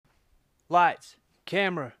Lights,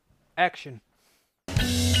 camera, action.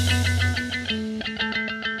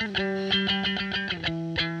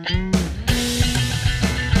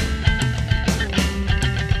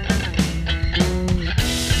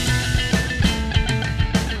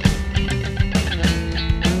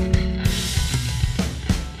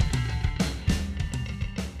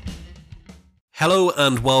 Hello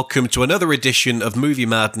and welcome to another edition of Movie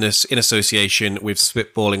Madness in association with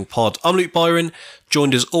Spitballing Pod. I'm Luke Byron,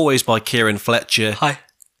 joined as always by Kieran Fletcher. Hi.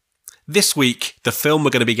 This week, the film we're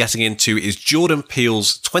going to be getting into is Jordan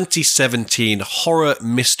Peele's 2017 horror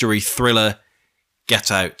mystery thriller, Get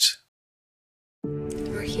Out.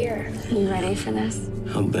 We're here. Are you ready for this?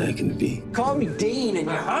 How bad can it be? Call me Dean and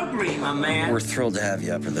you're hungry, my man. We're thrilled to have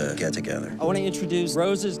you up for the get-together. I want to introduce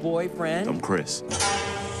Rose's boyfriend. I'm Chris.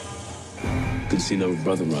 Good to see another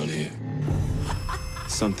brother around here.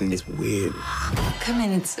 Something is weird. Come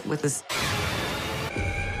in and sit with us.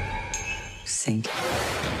 Sink.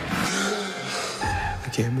 I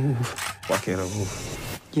can't move. Why can't I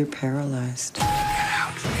move? You're paralyzed. Get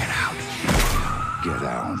out. Get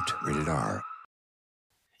out. Rated R.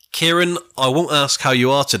 Kieran, I won't ask how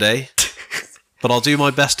you are today, but I'll do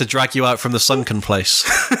my best to drag you out from the sunken place.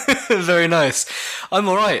 Very nice. I'm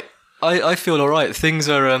all right. I feel all right. Things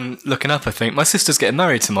are looking up, I think. My sister's getting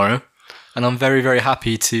married tomorrow, and I'm very, very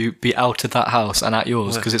happy to be out of that house and at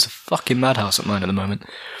yours, because it's a fucking madhouse at mine at the moment.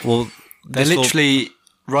 Well, they're literally,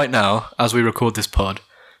 right now, as we record this pod,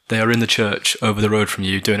 they are in the church over the road from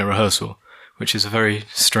you doing a rehearsal, which is a very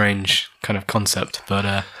strange kind of concept,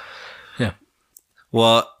 but yeah.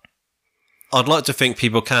 Well, I'd like to think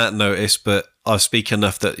people can't notice, but I speak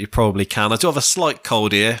enough that you probably can. I do have a slight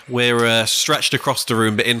cold here. We're stretched across the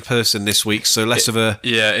room, but in person this week, so less of a...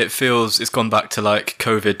 Yeah, it feels... It's gone back to, like,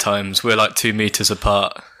 COVID times. We're, like, 2 meters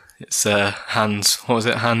apart. It's hands... What was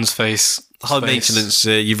it? Hands, face... High space. maintenance.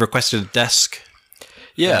 You've requested a desk.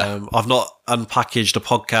 Yeah. I've not unpackaged a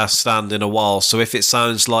podcast stand in a while, so if it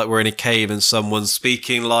sounds like we're in a cave and someone's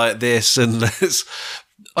speaking like this and this...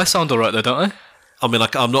 I sound all right, though, don't I? I mean,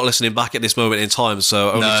 I'm not listening back at this moment in time,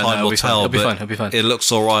 so only time will tell. It'll be fine. It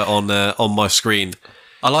looks all right on my screen.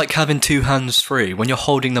 I like having 2 hands free. When you're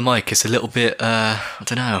holding the mic, it's a little bit, I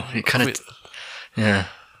don't know, it kind of... Yeah.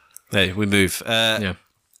 Hey, we move. Yeah.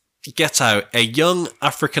 Get Out. A young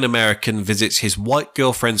African-American visits his white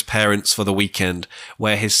girlfriend's parents for the weekend,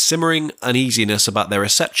 where his simmering uneasiness about their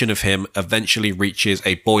reception of him eventually reaches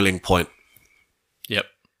a boiling point. Yep.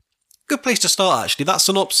 Good place to start, actually. That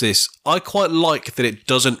synopsis, I quite like that it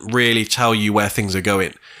doesn't really tell you where things are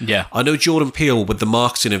going. Yeah. I know Jordan Peele, with the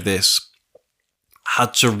marketing of this,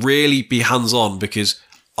 had to really be hands-on because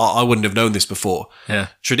I wouldn't have known this before. Yeah.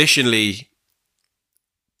 Traditionally,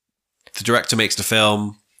 the director makes the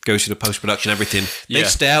film, goes through the post-production, everything. They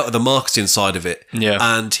stay out of the marketing side of it. Yeah.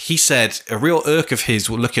 And he said a real irk of his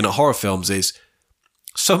looking at horror films is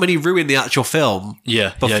so many ruin the actual film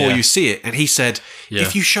before you see it. And he said,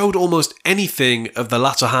 if you showed almost anything of the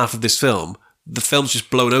latter half of this film, the film's just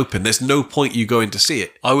blown open. There's no point you going to see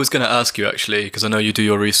it. I was going to ask you, actually, because I know you do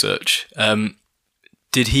your research.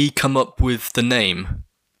 Did he come up with the name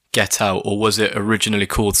Get Out, or was it originally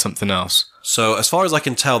called something else? So as far as I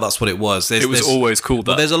can tell, that's what it was. It was always called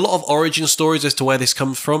that. But there's a lot of origin stories as to where this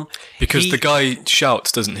comes from. Because the guy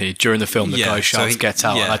shouts, doesn't he? During the film, the guy shouts, Get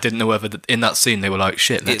Out. And I didn't know whether in that scene they were like,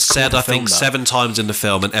 shit, let's It's said, I think, that. 7 times in the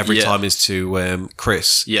film, and every time is to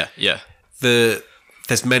Chris. Yeah.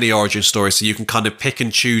 There's many origin stories, so you can kind of pick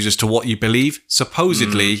and choose as to what you believe.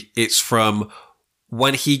 Supposedly, it's from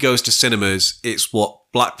when he goes to cinemas, it's what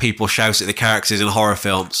black people shout at the characters in horror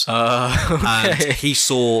films. Okay. And he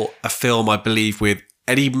saw a film, I believe, with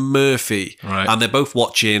Eddie Murphy. Right. And they're both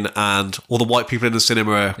watching, and all the white people in the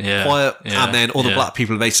cinema are quiet. Yeah. And then all the black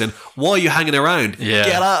people are saying, why are you hanging around? Yeah.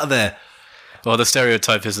 Get out of there. Well, the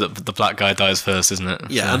stereotype is that the black guy dies first, isn't it?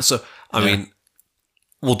 Yeah, and so, I mean,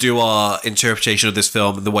 we'll do our interpretation of this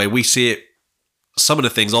film and the way we see it. Some of the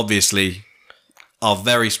things, obviously, are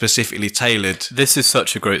very specifically tailored. This is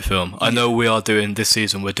such a great film. I know we are doing, this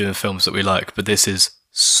season, we're doing films that we like, but this is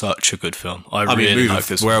such a good film. I really like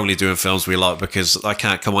this We're film. only doing films we like because I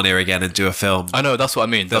can't come on here again and do a film. I know, that's what I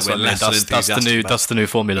mean. That's the new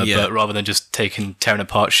formula, Yeah. but rather than just tearing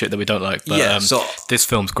apart shit that we don't like. But, so this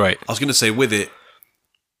film's great. I was going to say, with it,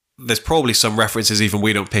 there's probably some references even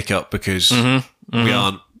we don't pick up because we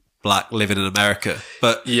aren't black living in America.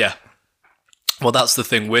 But yeah. Well, that's the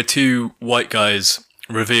thing. We're 2 white guys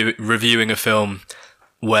reviewing a film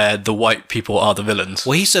where the white people are the villains.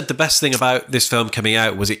 Well, he said the best thing about this film coming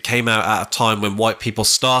out was it came out at a time when white people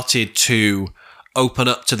started to open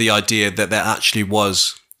up to the idea that there actually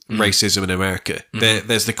was racism in America.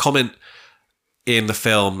 There's the comment in the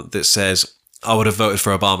film that says, I would have voted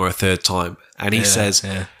for Obama a third time. And he says,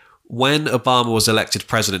 when Obama was elected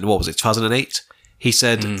president, what was it, 2008? He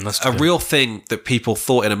said, a real thing that people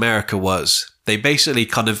thought in America was they basically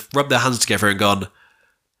kind of rubbed their hands together and gone,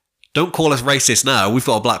 don't call us racist now, we've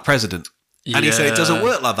got a black president. And he said, it doesn't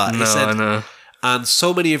work like that. No, he said, I know. And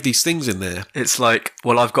so many of these things in there. It's like,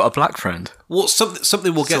 well, I've got a black friend. Well,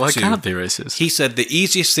 something we'll get to. So I can't be racist. He said the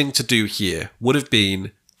easiest thing to do here would have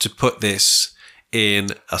been to put this in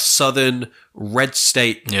a southern red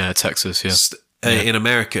state. Yeah, Texas, in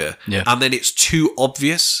America. Yeah. And then it's too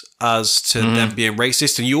obvious as to them being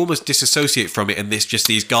racist. And you almost disassociate from it. And this just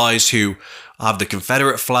these guys who have the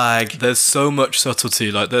Confederate flag. There's so much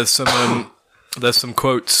subtlety. Like there's some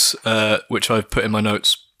quotes which I've put in my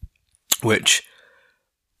notes, which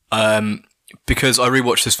because I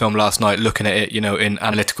rewatched this film last night, looking at it, in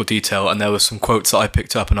analytical detail, and there were some quotes that I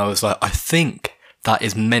picked up, and I was like, I think that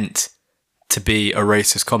is meant to be a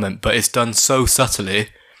racist comment, but it's done so subtly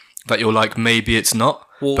that you're like, maybe it's not.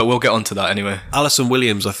 Well, but we'll get onto that anyway. Alison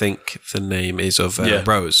Williams, I think the name is of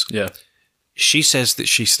Rose. Yeah. She says that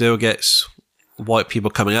she still gets white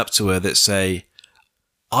people coming up to her that say,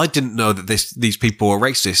 I didn't know that these people were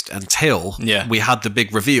racist until we had the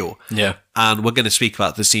big reveal. Yeah. And we're going to speak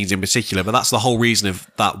about the scenes in particular, but that's the whole reason of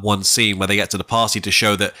that one scene where they get to the party to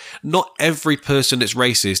show that not every person that's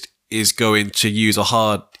racist is going to use a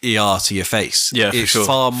hard ER to your face. Yeah, it's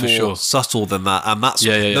far more subtle than that. And that's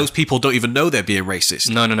those people don't even know they're being racist.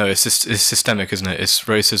 No. It's systemic, isn't it?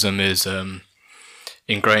 Racism is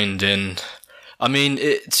ingrained in...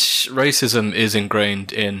 racism is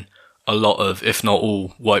ingrained in a lot of, if not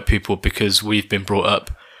all, white people, because we've been brought up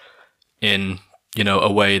in,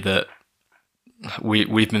 a way that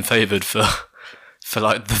we've been favoured for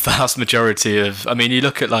like the vast majority of. You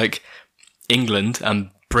look at like England and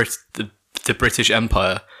the British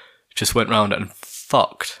Empire just went round and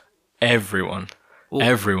fucked everyone. Well,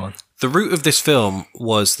 everyone. The root of this film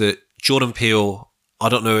was that Jordan Peele. I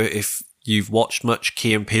don't know if you've watched much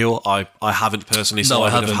Kieran Peele. I haven't personally, so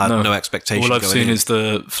I would have had no expectation. All I've seen is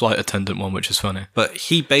the flight attendant one, which is funny. But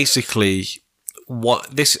he basically,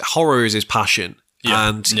 this horror is his passion.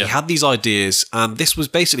 And he had these ideas, and this was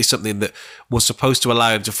basically something that was supposed to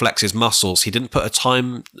allow him to flex his muscles. He didn't put a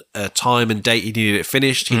time and date he needed it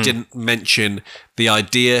finished. He didn't mention the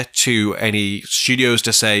idea to any studios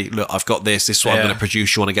to say, look, I've got this is what I'm going to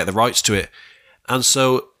produce, you want to get the rights to it. And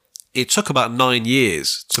so it took about 9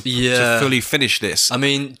 years to fully finish this.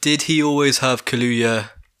 Did he always have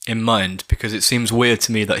Kaluuya in mind? Because it seems weird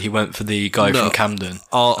to me that he went for the guy from Camden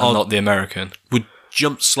and not the American. Would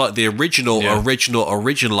jump slightly. The original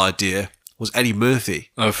idea was Eddie Murphy.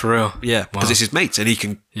 Oh, for real? Yeah, because it's his mates and he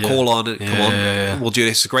can call on it. Come on, we'll do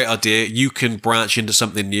this. It's a great idea. You can branch into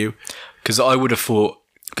something new. Because I would have thought,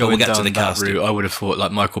 going down to the that casting route, I would have thought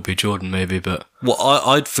like Michael B. Jordan maybe, but... Well,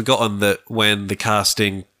 I'd forgotten that when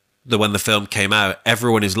the film came out,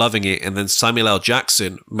 everyone is loving it, and then Samuel L.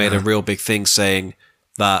 Jackson made a real big thing saying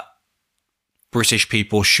that British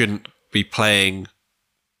people shouldn't be playing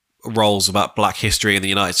roles about black history in the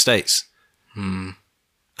United States.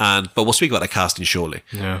 But we'll speak about the casting shortly.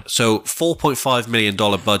 Yeah. So $4.5 million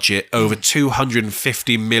budget, over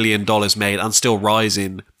 $250 million made, and still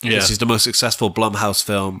rising. Yeah. This is the most successful Blumhouse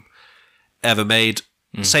film ever made.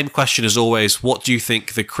 Same question as always. What do you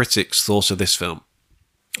think the critics thought of this film?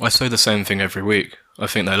 I say the same thing every week. I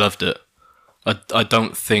think they loved it. I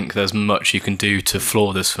don't think there's much you can do to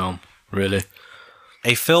flaw this film, really.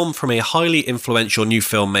 A film from a highly influential new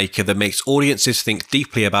filmmaker that makes audiences think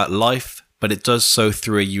deeply about life, but it does so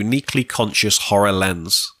through a uniquely conscious horror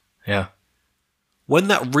lens. Yeah. When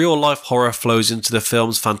that real-life horror flows into the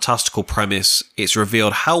film's fantastical premise, it's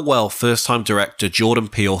revealed how well first-time director Jordan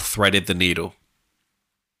Peele threaded the needle.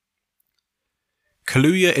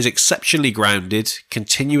 Kaluuya is exceptionally grounded,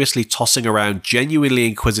 continuously tossing around genuinely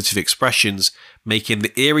inquisitive expressions, making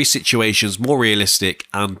the eerie situations more realistic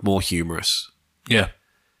and more humorous. Yeah.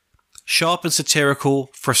 Sharp and satirical,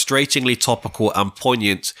 frustratingly topical and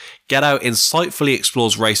poignant, Get Out insightfully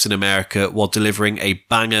explores race in America while delivering a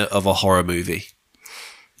banger of a horror movie.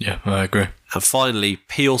 Yeah, I agree. And finally,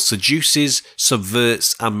 Peele seduces,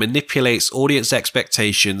 subverts and manipulates audience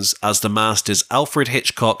expectations as the masters Alfred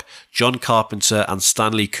Hitchcock, John Carpenter and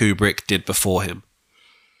Stanley Kubrick did before him.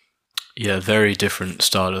 Yeah, very different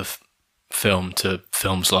style of film to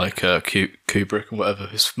films like Kubrick and whatever.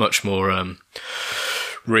 It's much more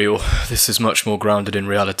real. This is much more grounded in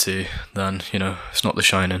reality than, it's not The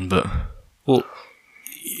Shining, but... Well,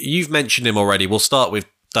 you've mentioned him already. We'll start with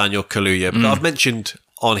Daniel Kaluuya, but I've mentioned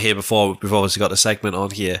on here before, we've obviously got a segment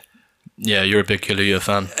on here. Yeah, you're a big Kaluuya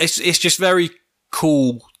fan. It's just very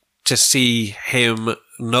cool to see him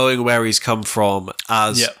knowing where he's come from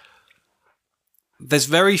as... There's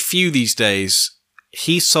very few these days.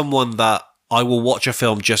 He's someone that I will watch a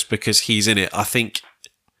film just because he's in it. I think...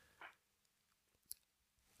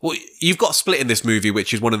 Well, you've got Split in this movie,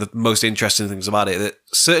 which is one of the most interesting things about it. That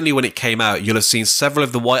certainly when it came out, you'll have seen several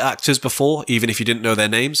of the white actors before, even if you didn't know their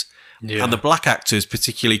names. Yeah. And the black actors,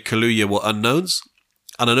 particularly Kaluuya, were unknowns.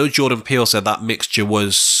 And I know Jordan Peele said that mixture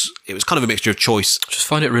was... It was kind of a mixture of choice. I just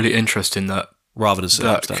find it really interesting that... Rather than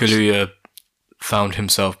circumstance. That Kaluuya found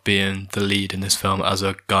himself being the lead in this film as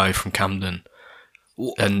a guy from Camden.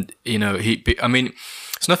 And, you know,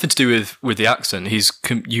 it's nothing to do with the accent.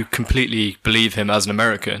 You completely believe him as an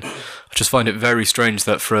American. I just find it very strange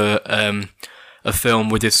that for a film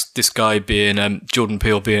with this guy being, Jordan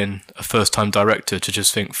Peele being a first-time director, to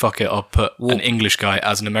just think, fuck it, I'll put an English guy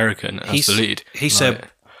as an American as the lead. He said,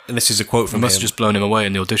 and this is a quote from him. Must have just blown him away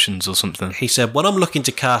in the auditions or something. He said, when I'm looking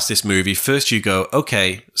to cast this movie, first you go,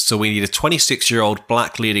 okay, so we need a 26-year-old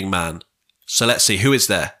black leading man. So let's see, who is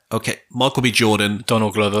there? Okay, Michael B. Jordan.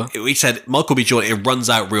 Donald Glover. He said, Michael B. Jordan, it runs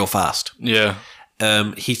out real fast. Yeah.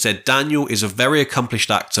 He said, Daniel is a very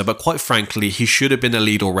accomplished actor, but quite frankly, he should have been a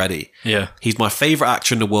lead already. Yeah. He's my favourite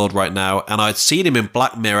actor in the world right now, and I'd seen him in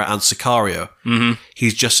Black Mirror and Sicario. Mm-hmm.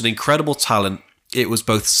 He's just an incredible talent. It was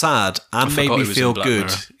both sad and made me feel good.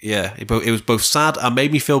 Mirror. Yeah, it was both sad and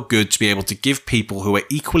made me feel good to be able to give people who are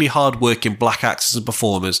equally hard-working black actors and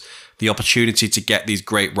performers the opportunity to get these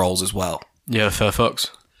great roles as well. Yeah, fair fucks.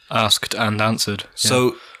 Asked and answered. Yeah.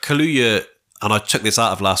 So, Kaluuya, and I took this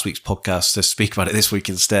out of last week's podcast to speak about it this week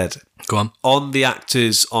instead. Go on. On the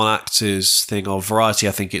actors thing on Variety,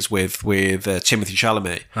 I think it's with Timothée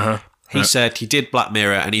Chalamet. Uh-huh. He said he did Black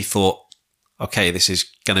Mirror and he thought, okay, this is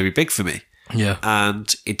going to be big for me. Yeah.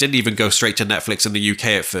 And it didn't even go straight to Netflix in the UK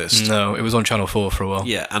at first. No, it was on Channel 4 for a while.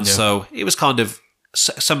 Yeah, and so it was kind of...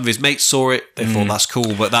 Some of his mates saw it, they thought that's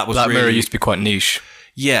cool, but that was Black really... Mirror used to be quite niche.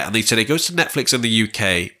 Yeah, and they said it goes to Netflix in the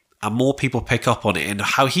UK and more people pick up on it. And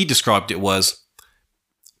how he described it was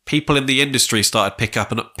people in the industry started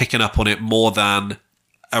picking up on it more than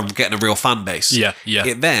getting a real fan base. Yeah.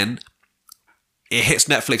 It hits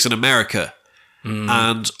Netflix in America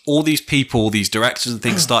and all these people, these directors and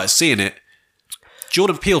things started seeing it.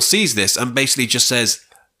 Jordan Peele sees this and basically just says,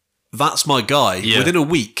 that's my guy. Yeah. Within a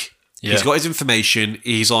week, he's got his information.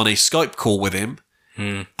 He's on a Skype call with him.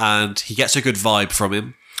 And he gets a good vibe from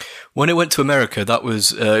him. When it went to America, that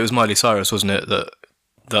was it was Miley Cyrus, wasn't it?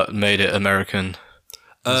 That made it American.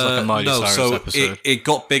 It was like a Miley Cyrus episode. It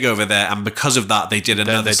got big over there, and because of that, they did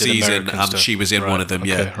another season, and stuff. She was in one of them.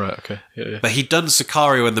 Okay. Yeah. But he'd done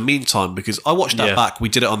Sicario in the meantime because I watched that back. We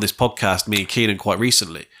did it on this podcast, me and Kieran, quite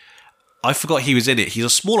recently. I forgot he was in it. He's a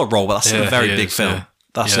smaller role, but that's a very big film. Yeah.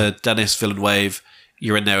 That's a Denis Villeneuve.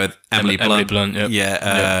 You're in there with Emily Blunt.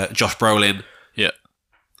 Josh Brolin.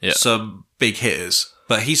 Yeah. Some big hitters,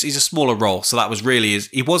 but he's a smaller role, so that was really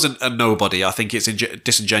he wasn't a nobody. I think it's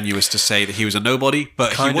disingenuous to say that he was a nobody,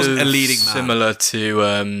 but he wasn't a leading man. Similar to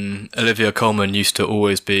Olivia Colman used to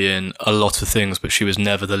always be in a lot of things, but she was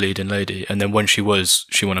never the leading lady. And then when she won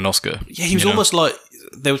an Oscar. Yeah, he was almost like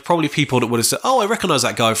there was probably people that would have said, "Oh, I recognise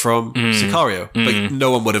that guy from Sicario," but no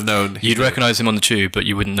one would have known. You'd recognise him on the tube, but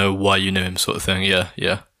you wouldn't know why you knew him, sort of thing.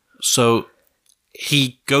 Yeah. So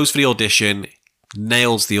he goes for the audition.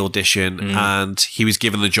 Nails the audition and he was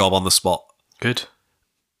given the job on the spot. Good.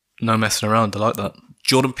 No messing around. I like that.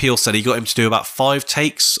 Jordan Peele said he got him to do about 5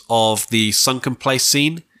 takes of the sunken place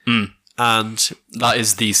scene. And that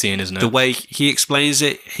is the scene, isn't it? The way he explains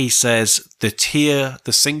it, he says the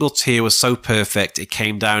single tear was so perfect it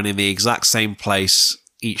came down in the exact same place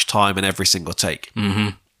each time in every single take.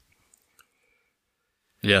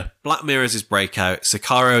 Yeah. Black Mirror is his breakout.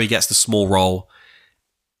 Sicario, he gets the small role.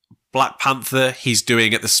 Black Panther, he's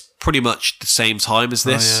doing at pretty much the same time as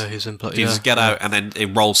this. Oh, yeah, he's in He just Get Out, and then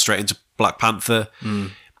it rolls straight into Black Panther. I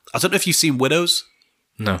don't know if you've seen Widows.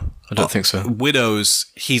 No, I don't think so. Widows,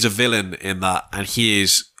 he's a villain in that, and he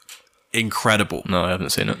is incredible. No, I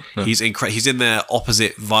haven't seen it. No. He's He's in there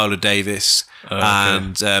opposite Viola Davis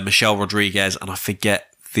and Michelle Rodriguez, and I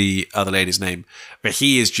forget the other lady's name. But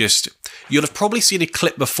he is just... You'll have probably seen a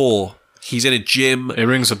clip before. He's in a gym. It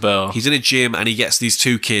rings a bell. He's in a gym and he gets these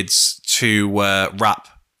 2 kids to rap.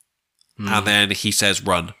 And then he says,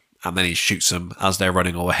 run. And then he shoots them as they're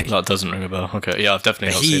running away. That doesn't ring a bell. Okay. Yeah, I've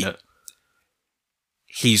definitely not seen it.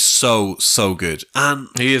 He's so good. And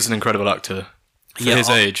he is an incredible actor. For his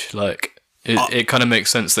age, like, it kind of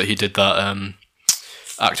makes sense that he did that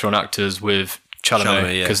actor on actors with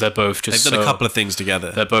Chalamet, because they're both just they've done a couple of things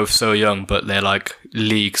together. They're both so young, but they're like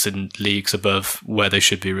leagues and leagues above where they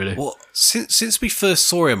should be, really. Well, since we first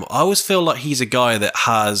saw him, I always feel like he's a guy that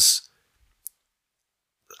has,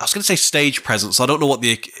 I was going to say stage presence. I don't know what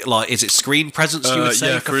is it screen presence you would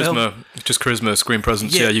say? Yeah, charisma. Just charisma, screen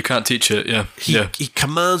presence. Yeah, you can't teach it. Yeah. He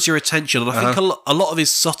commands your attention. And I think a lot of his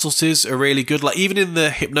subtleties are really good. Like, even in the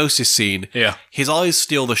hypnosis scene, his eyes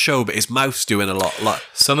steal the show, but his mouth's doing a lot. Like,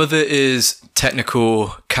 some of it is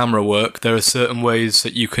technical camera work. There are certain ways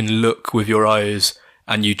that you can look with your eyes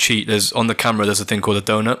and you cheat. On the camera, there's a thing called a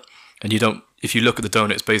donut. And if you look at the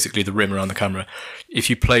donut, it's basically the rim around the camera. If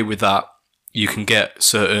you play with that, you can get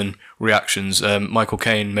certain reactions. Michael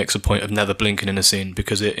Caine makes a point of never blinking in a scene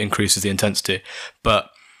because it increases the intensity. But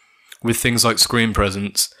with things like screen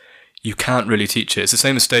presence, you can't really teach it. It's the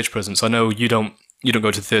same as stage presence. I know you don't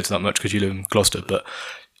go to the theatre that much because you live in Gloucester, but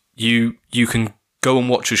you can go and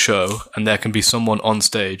watch a show and there can be someone on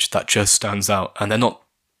stage that just stands out and they're not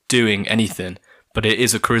doing anything, but it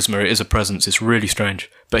is a charisma, it is a presence. It's really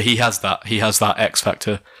strange. But he has that X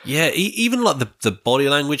factor. Yeah, even like the body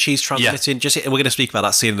language he's transmitting. We're going to speak about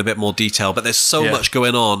that scene in a bit more detail, but there's so much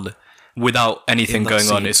going on without anything going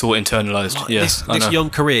on. It's all internalized. Like, this young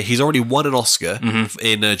career, he's already won an Oscar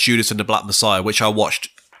in Judas and the Black Messiah, which I watched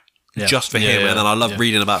just for him, and then I love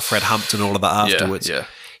reading about Fred Hampton and all of that afterwards.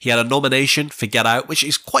 He had a nomination for Get Out, which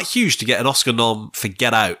is quite huge to get an Oscar nom for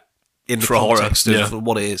Get Out in the context of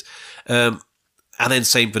what it is. And then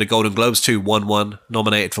same for the Golden Globes too, won one,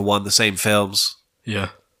 nominated for one, the same films. Yeah,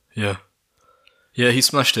 he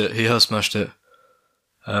smashed it. He has smashed it.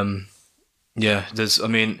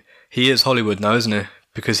 He is Hollywood now, isn't he?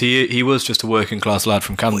 Because he was just a working class lad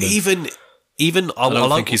from Camden. Well, even I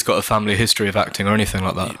don't think he's got a family history of acting or anything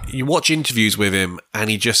like that. You watch interviews with him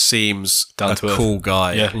and he just seems down to cool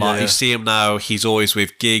guy. Yeah, You see him now, he's always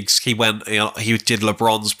with gigs. He did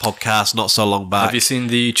LeBron's podcast not so long back. Have you seen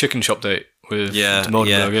the Chicken Shop date? With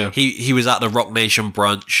He was at the Rock Nation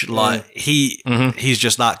brunch. Like he's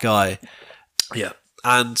just that guy. Yeah.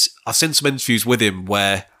 And I've seen some interviews with him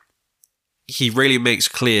where he really makes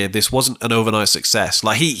clear this wasn't an overnight success.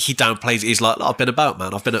 Like he downplays it. He's like, I've been about,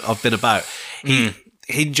 man. I've been about.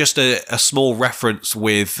 He just a small reference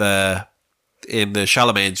with in the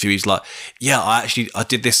Chalamet interview. He's like, I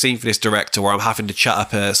did this scene for this director where I'm having to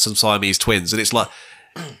chat up some Siamese twins, and it's like.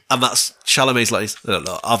 And that's Chalamet's like,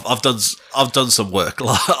 no, I've done some work.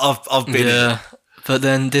 Like, I've been. Yeah, but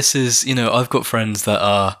then this is, I've got friends that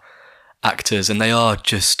are actors and they are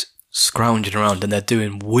just scrounging around and they're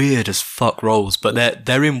doing weird as fuck roles, but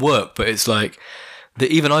they're in work. But it's like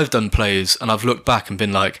even I've done plays and I've looked back and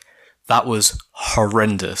been like, that was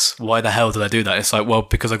horrendous. Why the hell did I do that? It's like, well,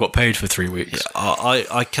 because I got paid for 3 weeks. Yeah,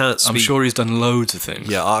 I can't speak... I'm sure he's done loads of things.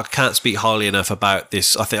 Yeah, I can't speak highly enough about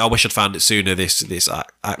this. I wish I'd found it sooner, this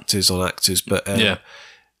actors on actors, but...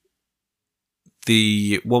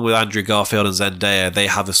 The one with Andrew Garfield and Zendaya, they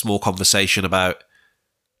have a small conversation about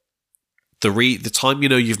the time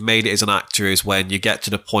you've made it as an actor is when you get to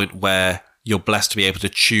the point where you're blessed to be able to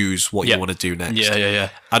choose what you want to do next. Yeah.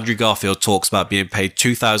 Andrew Garfield talks about being paid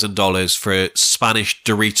 $2,000 for a Spanish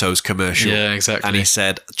Doritos commercial. Yeah, exactly. And he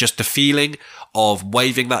said, just the feeling of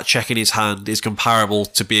waving that check in his hand is comparable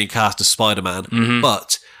to being cast as Spider-Man,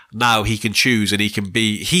 but now he can choose and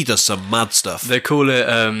he does some mad stuff. They call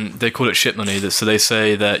it shit money. So they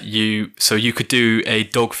say that you could do a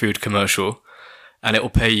dog food commercial and it will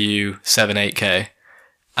pay you 7-8K,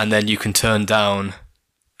 and then you can turn down,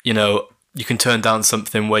 you can turn down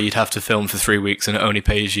something where you'd have to film for 3 weeks and it only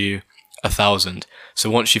pays you 1,000. So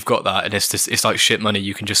once you've got that and it's like shit money,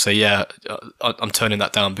 you can just say, I'm turning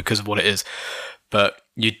that down because of what it is. But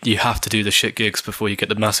you have to do the shit gigs before you get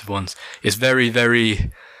the massive ones. It's very,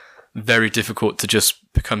 very, very difficult to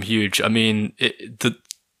just become huge. I mean,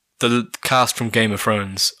 the cast from Game of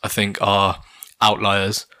Thrones, I think, are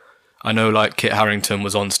outliers. I know, like, Kit Harington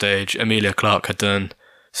was on stage. Emilia Clarke had done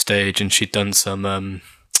stage and she'd done some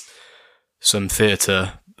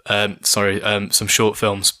theatre, some short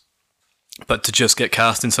films. But to just get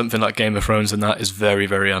cast in something like Game of Thrones and that is very,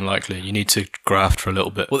 very unlikely. You need to graft for a little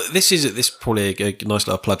bit. Well, this is probably a nice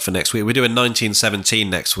little plug for next week. We're doing 1917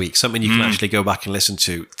 next week, something you can actually go back and listen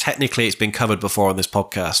to. Technically, it's been covered before on this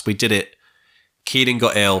podcast. We did it. Kieran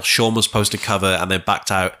got ill. Sean was supposed to cover and then backed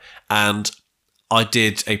out. And I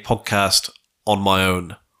did a podcast on my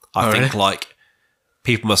own. I think one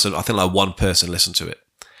person listened to it.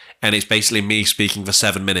 And it's basically me speaking for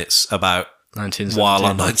 7 minutes about While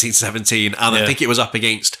on 1917. And I think it was up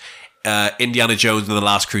against Indiana Jones and the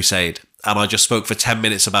Last Crusade. And I just spoke for 10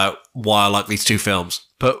 minutes about why I like these two films.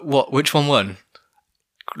 But which one won?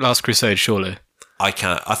 Last Crusade, surely. I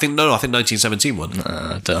can't. I think 1917 won.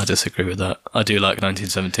 I disagree with that. I do like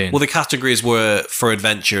 1917. Well, the categories were for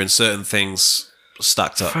adventure and certain things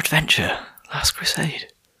stacked up. For adventure, Last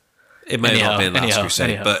Crusade. It may not have been Last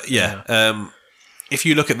Crusade, but yeah. If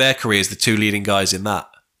you look at their careers, the two leading guys in that,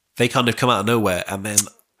 they kind of come out of nowhere. And then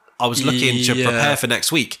I was looking to prepare for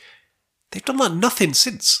next week. They've done like nothing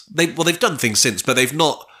since. They've done things since, but they've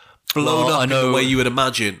not blown up in the way you would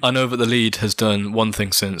imagine. I know that the lead has done one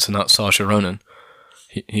thing since, and that's Saoirse Ronan.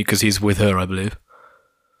 Because he's with her, I believe.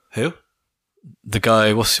 Who? The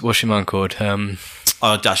guy, what's your man called? Jamie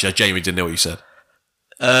didn't know what you said.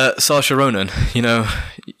 Saoirse Ronan, you know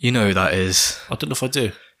who that is. I don't know if I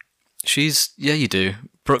do. You do.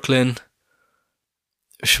 Brooklyn.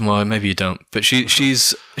 Well, maybe you don't, but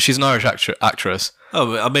she's an Irish actress.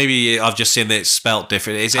 Oh, maybe I've just seen it spelt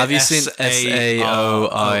different. Is it? Have you seen Saoirse?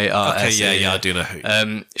 Okay, yeah, I do know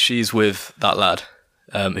who. She's with that lad.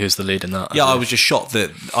 Who's the lead in that? Yeah, I was just shocked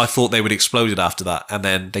that I thought they would explode it after that, and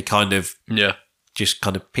then they kind of just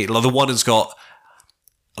kind of like the one has got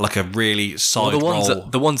like a really side role.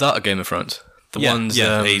 The one's out of Game of Thrones. He's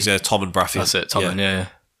Tom and Baratheon. That's it, Tom and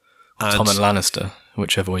Tom and Lannister,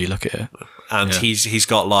 whichever way you look at it. And he's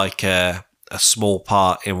got like a small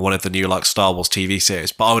part in one of the new like Star Wars TV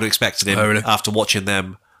series, but I would have expected him after watching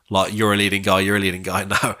them like you're a leading guy.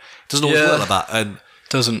 Now it doesn't always work like that, and.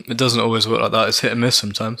 It doesn't always work like that. It's hit and miss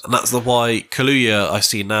sometimes. And that's why Kaluuya, I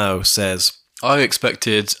see now, says... I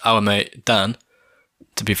expected our mate Dan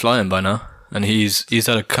to be flying by now. And he's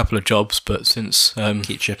had a couple of jobs, but since...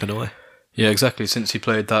 keep chipping away. Yeah, exactly. Since he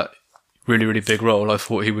played that really, really big role, I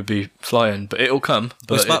thought he would be flying. But it'll come.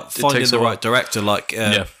 But it's about finding the right director. Like,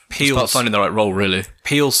 Peele, it's about finding the right role, really.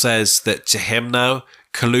 Peele says that to him now...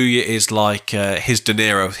 Kaluuya is like his De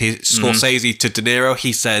Niro, his Scorsese to De Niro.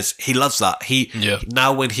 He says he loves that.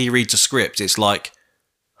 Now when he reads a script, it's like,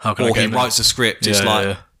 or he writes a script, it's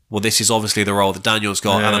like, well, this is obviously the role that Daniel's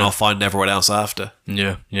got, and then I'll find everyone else after.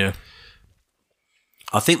 Yeah.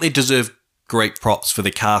 I think they deserve great props for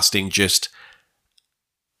the casting, just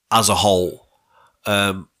as a whole.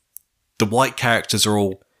 The white characters are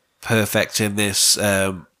all perfect in this.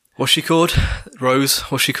 What's she called? Rose.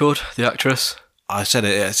 What's she called? The actress. I said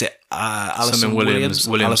it. Is it Alison Williams?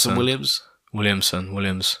 Alison Williams.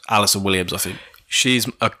 Alison Williams, I think. She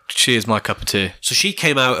is my cup of tea. So she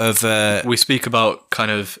came out of... we speak about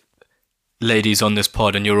kind of ladies on this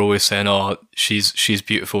pod, and you're always saying, oh, she's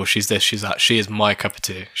beautiful, she's this, she's that. She is my cup of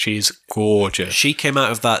tea. She's gorgeous. She came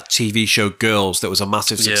out of that TV show Girls that was a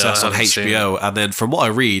massive success on HBO, and then from what I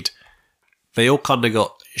read, they all kind of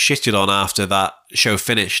got shitted on after that show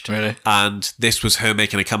finished. Really? And this was her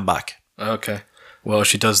making a comeback. Okay. Well,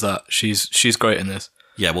 she does that. She's great in this.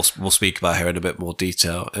 Yeah, we'll speak about her in a bit more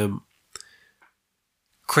detail.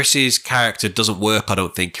 Chris's character doesn't work, I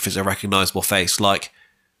don't think, if it's a recognisable face. Like,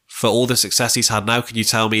 for all the success he's had now, can you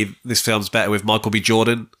tell me this film's better with Michael B.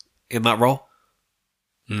 Jordan in that role?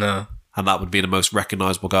 No. And that would be the most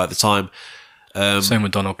recognisable guy at the time. Same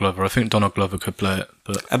with Donald Glover. I think Donald Glover could play it.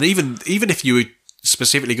 But and even if you were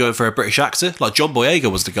specifically going for a British actor, like John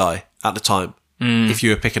Boyega was the guy at the time, if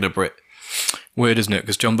you were picking a Brit. Weird, isn't it?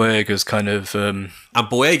 Because John Boyega's kind of... And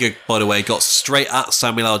Boyega, by the way, got straight at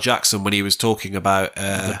Samuel L. Jackson when he was talking about...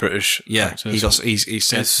 the British... Yeah, he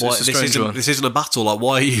said, this isn't a battle. Like,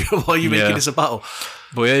 why are you making this a battle?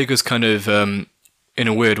 Boyega's kind of, in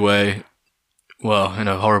a weird way... Well, in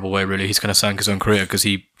a horrible way, really, he's kind of sank his own career because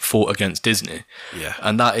he fought against Disney. Yeah.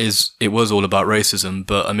 And it was all about racism.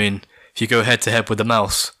 But, I mean, if you go head-to-head with the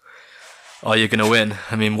mouse, are you going to win?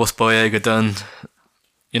 I mean, what's Boyega done...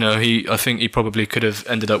 You know, I think he probably could have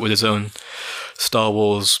ended up with his own Star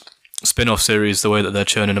Wars spin-off series the way that they're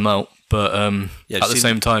churning them out. But at the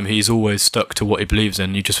same time, he's always stuck to what he believes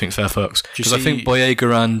in. You just think fair fucks. Because I think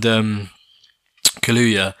Boyega and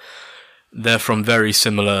Kaluuya, they're from very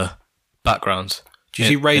similar backgrounds. Do you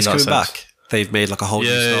see Ray's coming back? They've made like a whole new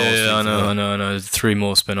Star Wars thing. I know. 3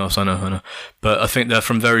 more spin-offs, I know. But I think they're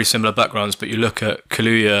from very similar backgrounds. But you look at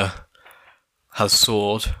Kaluuya has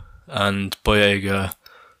sword and Boyega...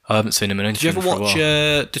 I haven't seen him in anything. Did you ever watch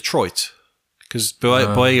Detroit? Because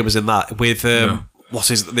Boyega was in that with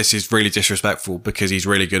this is really disrespectful because he's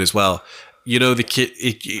really good as well. You know the kid.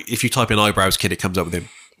 If you type in eyebrows kid, it comes up with him.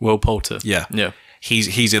 Will Poulter. Yeah.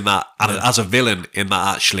 He's in that and as a villain in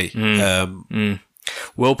that actually.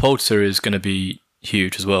 Will Poulter is going to be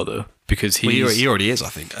huge as well though because he already is. I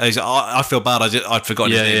think. I feel bad. I'd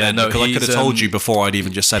forgotten his name because I could have told you before I'd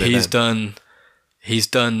even just said it. He's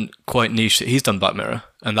done quite niche. He's done Black Mirror,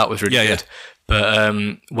 and that was really good. But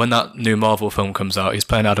when that new Marvel film comes out, he's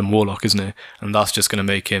playing Adam Warlock, isn't he? And that's just going to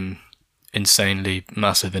make him insanely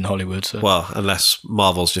massive in Hollywood. So. Well, unless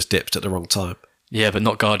Marvel's just dipped at the wrong time. Yeah, but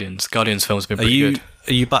not Guardians. Guardians films have been pretty good.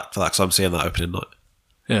 Are you back for that? Because I'm seeing that opening night.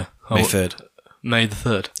 Yeah. May 3rd. May the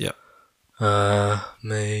 3rd? Yeah.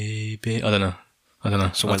 Maybe. I don't know. I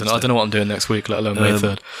don't know what I'm doing next week, let alone May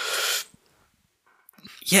 3rd.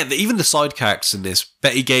 Yeah, even the side characters in this.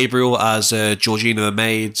 Betty Gabriel as Georgina the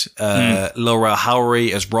maid, Laura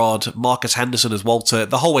Howery as Rod, Marcus Henderson as Walter,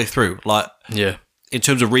 the whole way through. Like, in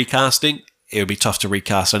terms of recasting, it would be tough to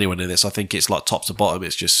recast anyone in this. I think it's like top to bottom,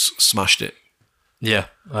 it's just smashed it. Yeah,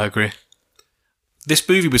 I agree. This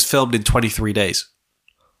movie was filmed in 23 days.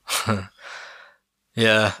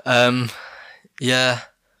 Yeah. That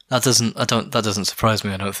doesn't surprise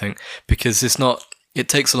me, I don't think, because it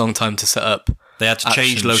takes a long time to set up. They had to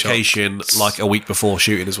change location like a week before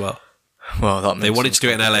shooting as well. Well, they wanted to do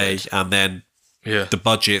it in LA, and then the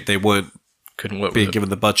budget, they couldn't work being given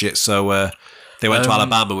the budget, so they went to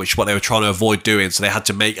Alabama, which is what they were trying to avoid doing. So they had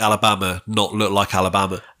to make Alabama not look like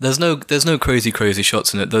Alabama. There's no crazy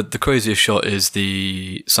shots in it. The craziest shot is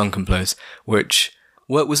the sunken place, which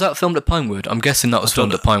was that filmed at Pinewood? I'm guessing that was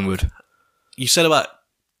filmed at Pinewood. You said about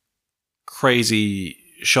crazy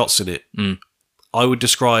shots in it. I would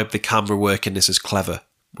describe the camera work in this as clever,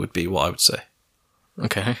 would be what I would say.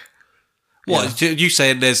 Okay. What you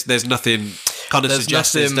saying? There's nothing kind of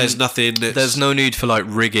suggestive. There's nothing. There's no need for like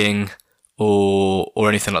rigging or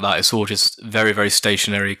anything like that. It's all just very, very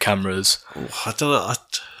stationary cameras. I don't know.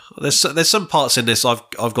 There's some parts in this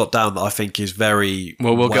I've got down that I think is very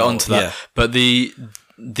well. We'll get on to that. Yeah. But the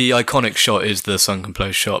iconic shot is the sunken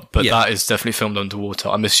place shot. But that is definitely filmed underwater.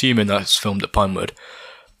 I'm assuming that's filmed at Pinewood.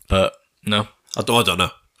 But no. I don't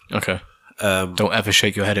know. Okay. Don't ever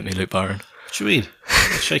shake your head at me, Luke Byron. What do you mean?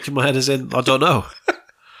 Shaking my head as in I don't know.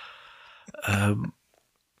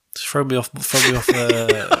 Just throw me off for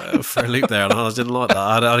a loop there, and I didn't like that.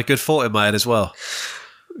 I had a good thought in my head as well.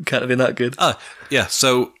 Can't have been that good. Yeah.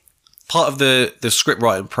 So part of the script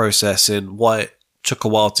writing process and why it took a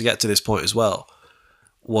while to get to this point as well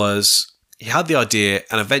was he had the idea,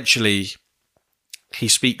 and eventually he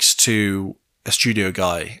speaks to a studio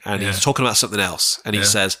guy, and he's talking about something else, and he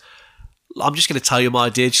says, I'm just going to tell you my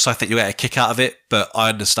idea just so I think you'll get a kick out of it, but I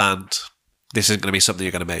understand this isn't going to be something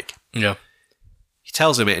you're going to make. Yeah. He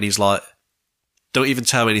tells him it, and he's like, don't even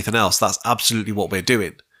tell me anything else. That's absolutely what we're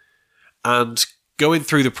doing. And going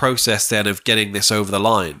through the process then of getting this over the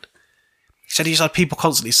line, he said he's had people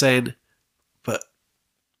constantly saying, but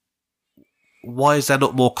why is there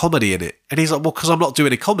not more comedy in it? And he's like, well, because I'm not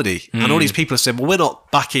doing a comedy. And all these people are saying, well, we're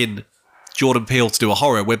not backing Jordan Peele to do a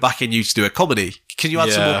horror, we're backing you to do a comedy. Can you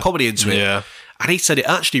add some more comedy into it? Yeah. And he said it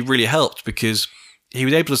actually really helped because he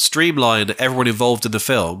was able to streamline everyone involved in the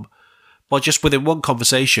film by just within one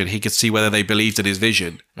conversation he could see whether they believed in his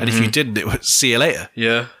vision. And if you didn't, it would see you later.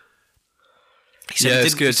 Yeah. He said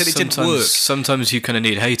it didn't work. Sometimes you kind of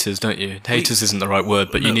need haters, don't you? Haters isn't the right word,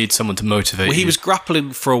 but you need someone to motivate you. He was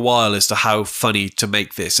grappling for a while as to how funny to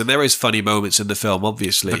make this, and there is funny moments in the film,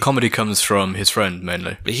 obviously. The comedy comes from his friend,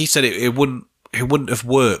 mainly. But he said it wouldn't have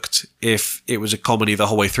worked if it was a comedy the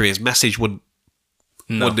whole way through. His message wouldn't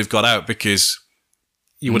have got out because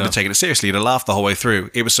you wouldn't have taken it seriously. You'd have laughed the whole way through.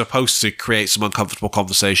 It was supposed to create some uncomfortable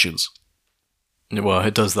conversations. Well,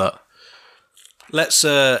 it does that. Let's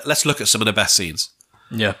look at some of the best scenes.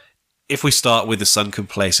 Yeah. If we start with the sunken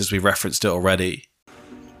place, as we referenced it already.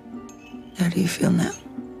 How do you feel now?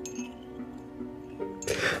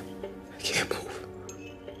 I can't move.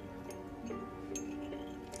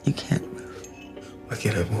 You can't move. Why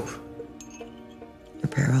can't I move? You're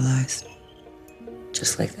paralyzed.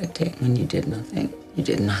 Just like that day when you did nothing. You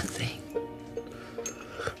did nothing.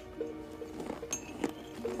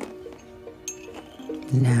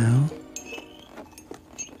 Now,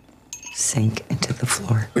 sink into the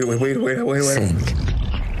floor. Wait. Sink.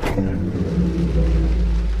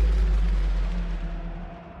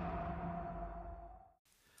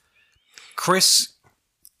 Chris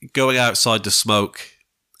going outside to smoke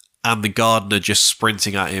and the gardener just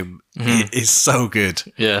sprinting at him is so good.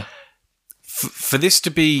 Yeah. For this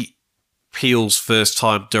to be Peele's first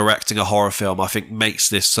time directing a horror film, I think makes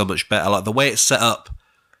this so much better. Like the way it's set up,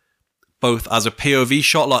 both as a POV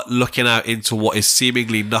shot, like looking out into what is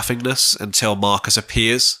seemingly nothingness until Marcus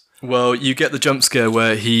appears. Well, you get the jump scare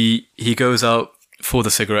where he goes out for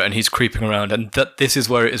the cigarette and he's creeping around, and this is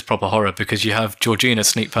where it is proper horror because you have Georgina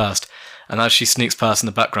sneak past, and as she sneaks past in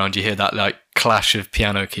the background, you hear that like clash of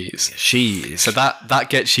piano keys. So that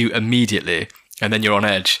gets you immediately, and then you're on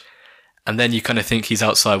edge. And then you kind of think he's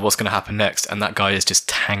outside, what's going to happen next? And that guy is just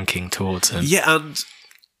tanking towards him. Yeah, and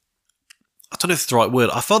I don't know if it's the right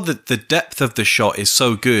word. I thought that the depth of the shot is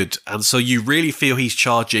so good, and so you really feel he's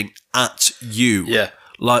charging at you. Yeah.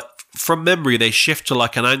 Like, from memory, they shift to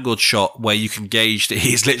like an angled shot where you can gauge that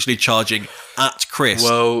he's literally charging at Chris.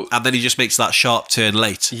 Well, and then he just makes that sharp turn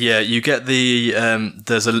late. Yeah, you get the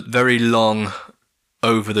there's a very long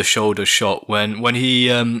over the shoulder shot when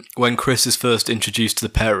Chris is first introduced to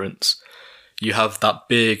the parents. You have that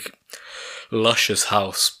big, luscious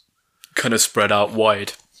house kind of spread out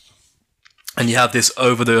wide. And you have this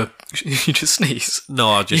over the... You just sneeze. No,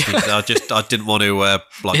 I didn't want to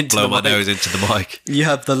blow my nose into the mic. You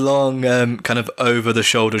have the long kind of over the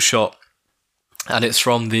shoulder shot, and it's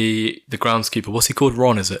from the groundskeeper. What's he called?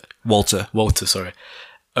 Ron, is it? Walter, sorry.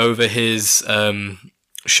 Over his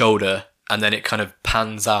shoulder, and then it kind of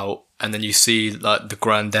pans out, and then you see like the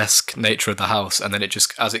grandesque nature of the house, and then it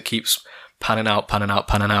just, as it keeps panning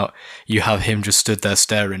out, you have him just stood there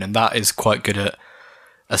staring, and that is quite good at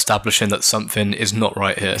establishing that something is not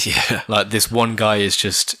right here. Yeah. Like this one guy is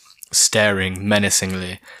just staring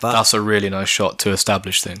menacingly. That's a really nice shot to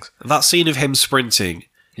establish things. That scene of him sprinting.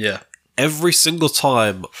 Yeah. Every single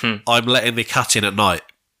time I'm letting the cat in at night,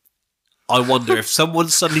 I wonder if someone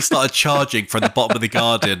suddenly started charging from the bottom of the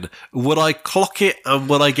garden, would I clock it and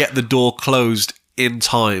would I get the door closed in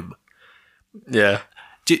time? Yeah.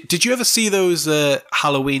 Did you ever see those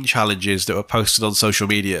Halloween challenges that were posted on social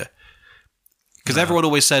media? Because everyone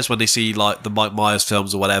always says when they see like the Mike Myers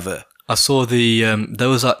films or whatever. I saw there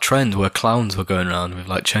was that trend where clowns were going around with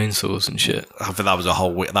like chainsaws and shit. I think that was a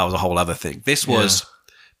whole other thing. This was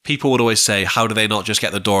people would always say, how do they not just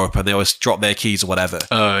get the door open? They always drop their keys or whatever.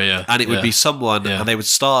 Oh yeah, and it would be someone, and they would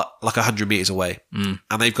start like 100 meters away, and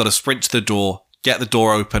they've got to sprint to the door, get the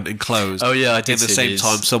door open and closed. Oh yeah, I did. At the same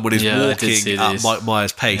time, someone is walking at Mike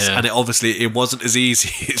Myers' pace, and it wasn't as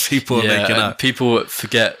easy as people are making up. People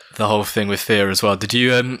forget the whole thing with fear as well. Did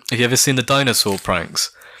you have you ever seen the dinosaur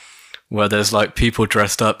pranks, where there's like people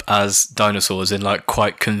dressed up as dinosaurs in like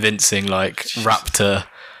quite convincing like raptor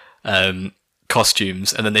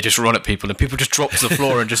costumes, and then they just run at people, and people just drop to the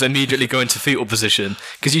floor and just immediately go into fetal position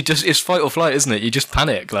because it's fight or flight, isn't it? You just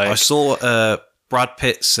panic. Like I saw Brad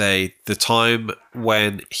Pitt say the time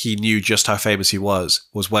when he knew just how famous he was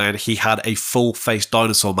when he had a full-face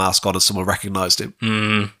dinosaur mask on and someone recognised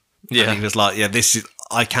him. Yeah, and he was like,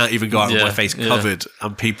 I can't even go out with my face covered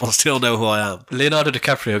and people still know who I am. Leonardo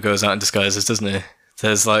DiCaprio goes out in disguises, doesn't he?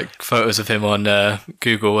 There's like photos of him on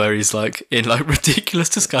Google where he's like in like ridiculous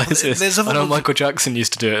disguises. I know Michael Jackson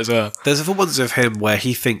used to do it as well. There's other ones of him where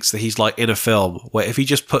he thinks that he's like in a film where if he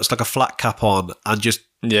just puts like a flat cap on and just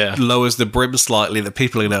lowers the brim slightly, that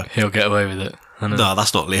people are going to... He'll get away with it. No,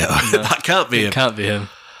 that's not Leo. No. That can't be him. It can't be him.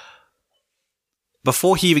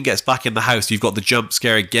 Before he even gets back in the house, you've got the jump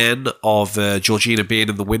scare again of Georgina being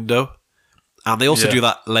in the window. And they also do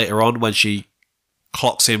that later on when she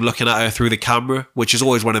clocks him looking at her through the camera, which is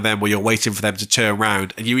always one of them where you're waiting for them to turn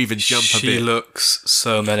around and you even jump a bit. She looks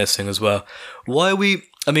so menacing as well. Why are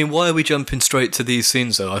we jumping straight to these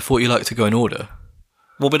scenes though? I thought you liked to go in order.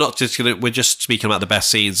 Well, we're just speaking about the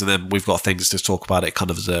best scenes, and then we've got things to talk about it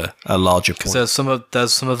kind of as a larger point. Because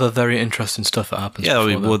there's some other very interesting stuff that happens.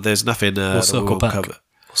 Yeah, there's nothing we'll circle back. Cover.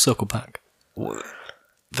 We'll circle back.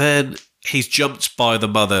 Then he's jumped by the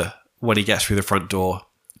mother when he gets through the front door.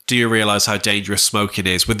 Do you realise how dangerous smoking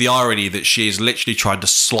is? With the irony that she is literally trying to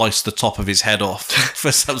slice the top of his head off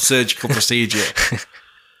for some surgical procedure.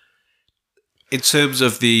 In terms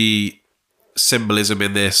of the symbolism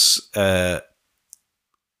in this,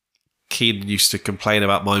 Keenan used to complain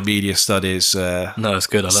about my media studies. No, it's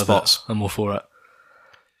good. I love it. I'm all for it.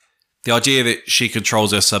 The idea that she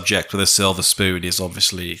controls her subject with a silver spoon is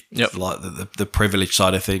obviously like the privilege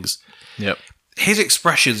side of things. Yep. His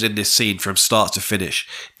expressions in this scene from start to finish,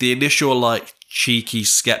 the initial like cheeky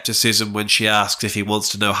skepticism when she asks if he wants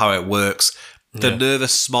to know how it works, the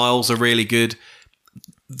nervous smiles are really good.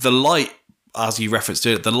 The light, as you referenced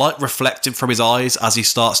it, the light reflecting from his eyes as he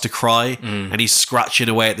starts to cry and he's scratching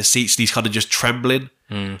away at the seats and he's kind of just trembling.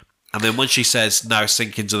 And then when she says, now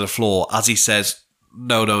sink into the floor, as he says,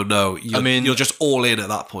 no, you're just all in at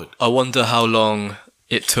that point. I wonder how long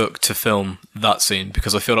it took to film that scene,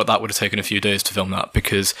 because I feel like that would have taken a few days to film that,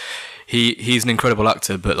 because he's an incredible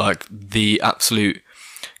actor, but like the absolute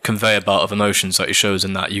conveyor belt of emotions that he shows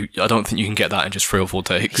in that, I don't think you can get that in just 3 or 4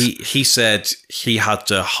 takes. He said he had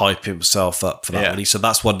to hype himself up for that one. He said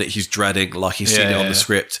that's one that he's dreading, like he's seen it on the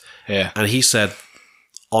script. Yeah. And he said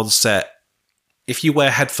on set, if you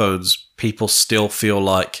wear headphones, people still feel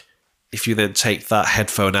like if you then take that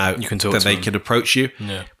headphone out, you can talk then to they them. can approach you.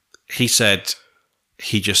 Yeah. He said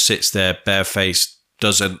he just sits there barefaced,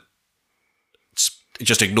 just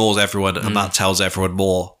ignores everyone, and that tells everyone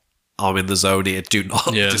more, I'm in the zone here, do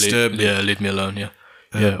not disturb me. Yeah, leave me alone, yeah.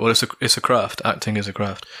 Yeah, well, it's a craft. Acting is a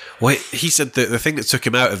craft. Well, he said that the thing that took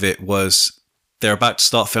him out of it was they're about to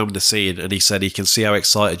start filming the scene, and he said he can see how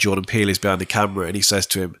excited Jordan Peele is behind the camera, and he says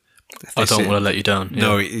to him, I don't want to let you down.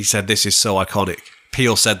 No, he said, this is so iconic.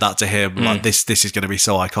 Peele said that to him, like, this is going to be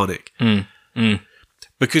so iconic.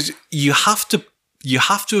 Because you have to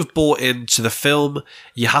have bought into the film,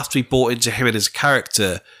 you have to be bought into him and his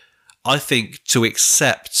character, I think, to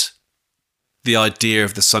accept the idea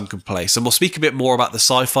of the sunken place. And we'll speak a bit more about the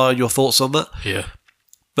sci-fi and your thoughts on that. Yeah.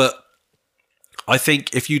 But I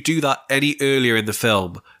think if you do that any earlier in the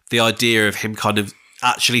film, the idea of him kind of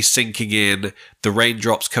actually sinking in, the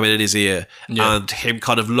raindrops coming in his ear, and him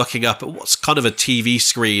kind of looking up at what's kind of a TV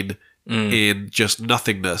screen in just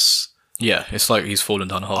nothingness. Yeah, it's like he's fallen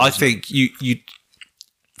down a hole. I think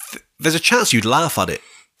there's a chance you'd laugh at it.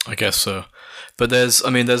 I guess so. But there's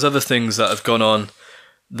other things that have gone on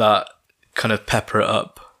that kind of pepper it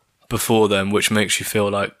up before then, which makes you feel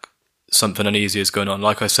like something uneasy is going on.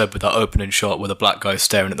 Like I said, with that opening shot with a black guy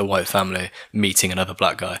staring at the white family meeting another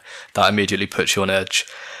black guy, that immediately puts you on edge.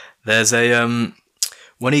 There's a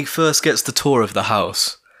when he first gets the tour of the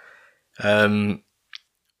house, the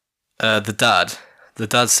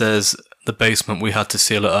dad says, the basement, we had to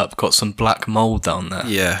seal it up, got some black mold down there.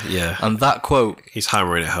 Yeah. And that quote, he's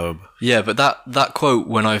hammering it home. Yeah, but that quote,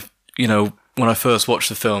 when I first watched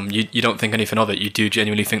the film, you don't think anything of it. You do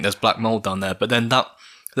genuinely think there's black mold down there. But then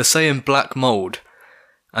the saying black mold,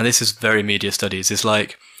 and this is very media studies, is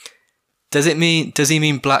like, does he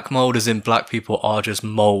mean black mold as in black people are just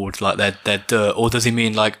mold, like they're dirt, or does he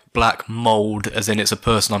mean like black mold as in it's a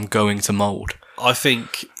person I'm going to mold? I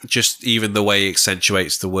think just even the way he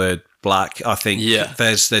accentuates the word black, I think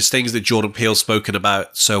there's things that Jordan Peele's spoken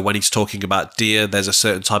about. So when he's talking about deer, there's a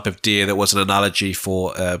certain type of deer that was an analogy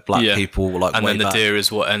for black people. Like, and then the back. Deer is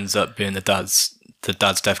what ends up being the dad's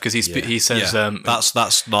death, because he says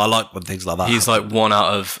that's no, I like when things like that. He's happen. like 1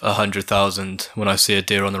 out of 100,000. When I see a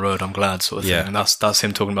deer on the road, I'm glad, sort of thing. And that's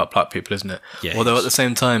him talking about black people, isn't it? Yeah. Although at the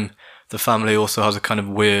same time, the family also has a kind of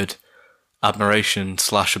weird admiration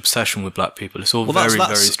 / obsession with black people. It's all very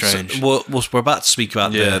strange. So, we're about to speak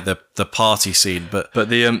about the party scene, but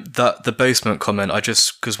the basement comment,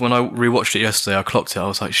 because when I rewatched it yesterday, I clocked it. I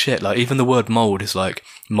was like, shit! Like, even the word mold is like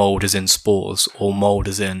mold as in spores, or mold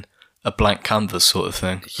as in a blank canvas, sort of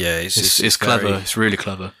thing. Yeah, it's clever. It's really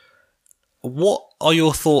clever. What are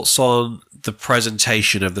your thoughts on the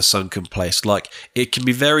presentation of the sunken place? Like, it can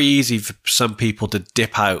be very easy for some people to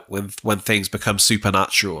dip out when things become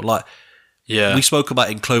supernatural. Like, we spoke about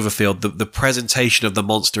in Cloverfield, the presentation of the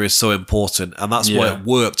monster is so important, and that's why it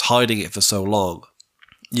worked, hiding it for so long.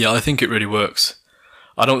 Yeah, I think it really works.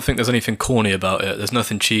 I don't think there's anything corny about it. There's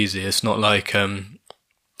nothing cheesy. It's not like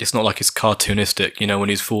it's cartoonistic, when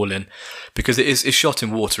he's falling, because it's shot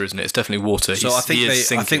in water, isn't it? It's definitely water. So I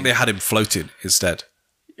think they had him floating instead.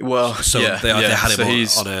 Well, so they had him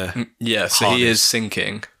on a harness. He is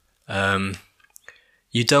sinking.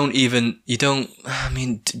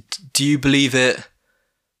 Do you believe it?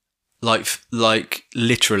 Like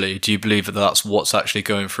literally, do you believe that that's what's actually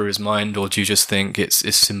going through his mind, or do you just think it's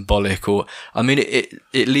symbolic? Or,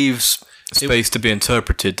 it leaves space to be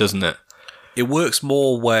interpreted, doesn't it? It works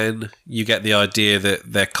more when you get the idea that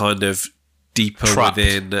they're kind of deeper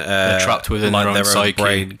within. They're trapped within their own psyche,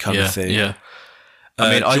 brain kind of thing. Yeah.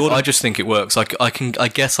 I just think it works. I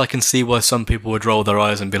guess I can see why some people would roll their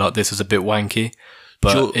eyes and be like, "This is a bit wanky,"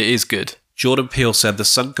 but it is good. Jordan Peele said, "The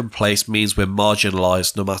sunken place means we're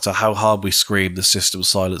marginalised. No matter how hard we scream, the system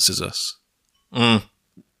silences us."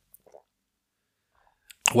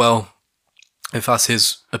 Well, if that's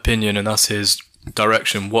his opinion and that's his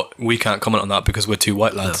direction, we can't comment on that because we're two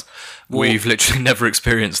white lads. No. We've literally never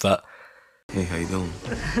experienced that. Hey, how you doing?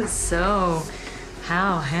 So,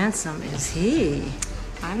 how handsome is he?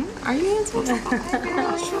 Are you handsome?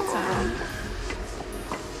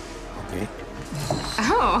 Okay.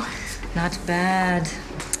 Oh. Not bad.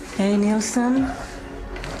 Hey, Nielsen.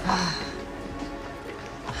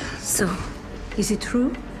 So, is it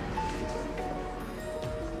true?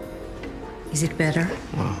 Is it better?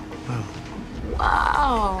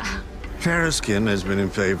 Wow. Fairer skin has been in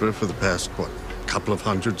favor for the past, couple of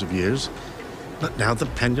hundreds of years. But now the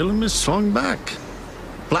pendulum is swung back.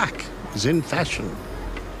 Black is in fashion.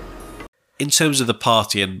 In terms of the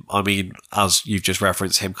party, and as you've just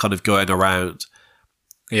referenced, him kind of going around.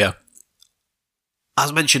 Yeah.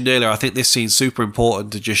 As mentioned earlier, I think this scene's super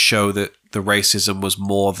important to just show that the racism was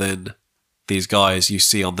more than these guys you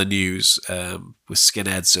see on the news with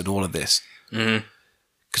skinheads and all of this.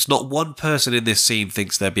 Because not one person in this scene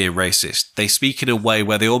thinks they're being racist. They speak in a way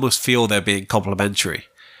where they almost feel they're being complimentary.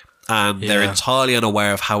 and they're entirely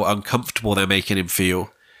unaware of how uncomfortable they're making him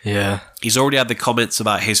feel. Yeah. He's already had the comments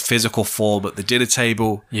about his physical form at the dinner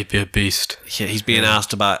table. You'd be a beast. Yeah, he's being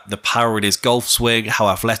asked about the power in his golf swing, how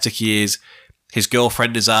athletic he is. His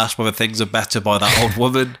girlfriend is asked whether things are better by that old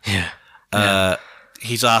woman.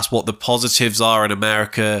 He's asked what the positives are in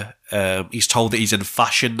America. He's told that he's in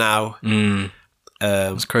fashion now.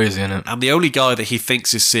 It's crazy, isn't it? And the only guy that he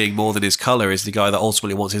thinks is seeing more than his colour is the guy that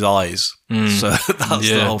ultimately wants his eyes. So that's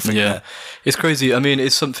the whole thing there. It's crazy. I mean,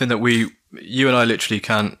 it's something that you and I literally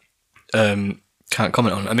can't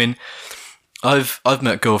comment on. I mean, I've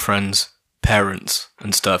met girlfriends, parents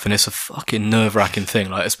and stuff, and it's a fucking nerve-wracking thing.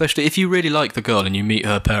 Like, especially if you really like the girl and you meet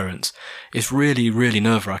her parents, it's really, really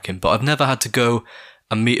nerve-wracking. But I've never had to go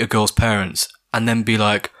and meet a girl's parents and then be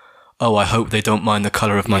like, oh, I hope they don't mind the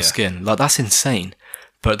colour of my skin. Like, that's insane.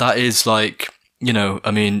 But that is like, you know,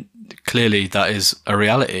 I mean, clearly that is a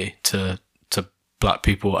reality to black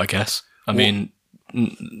people, I guess. I mean,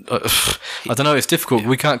 I don't know, it's difficult.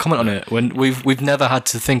 We can't comment on it when we've never had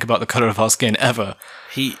to think about the colour of our skin ever.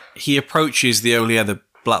 He approaches the only other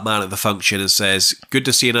black man at the function and says, good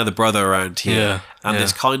to see another brother around here. And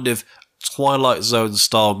this kind of Twilight Zone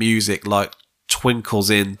style music like twinkles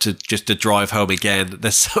in to drive home again.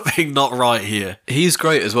 There's something not right here. He's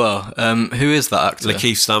great as well. Who is that actor?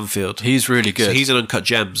 Lakeith Stanfield. He's really good. So he's in Uncut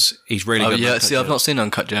Gems. He's really good. Yeah, see, I've not seen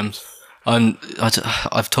Uncut Gems.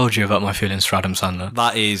 I've told you about my feelings for Adam Sandler.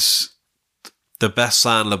 That is the best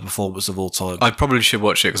Sandler performance of all time. I probably should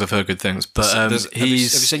watch it because I've heard good things. But have you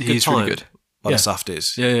seen Good Time? Really good. By the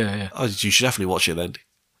Safdies. Yeah. Oh, you should definitely watch it then.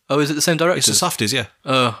 Oh, is it the same director? It's the Safdies, yeah.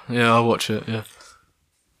 Oh, yeah, I'll watch it, yeah.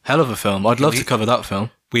 Hell of a film. I'd love to cover that film.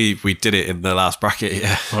 We did it in the last bracket,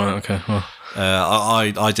 yeah. Right, okay. Well.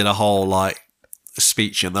 I did a whole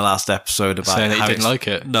speech in the last episode about saying that how you didn't like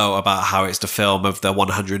it. No, about how it's the film of the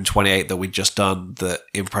 128 that we'd just done that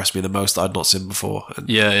impressed me the most that I'd not seen before. And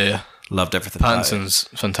yeah. Loved everything. Pattinson's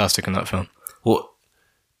fantastic in that film. Well,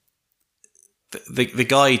 the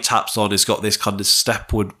guy he taps on has got this kind of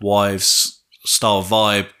Stepford Wives style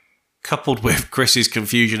vibe, coupled with Chris's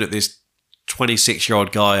confusion at this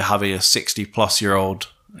 26-year-old guy having a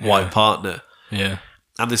 60-plus-year-old white partner. Yeah.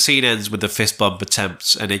 And the scene ends with the fist bump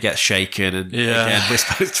attempts and it gets shaken and again we're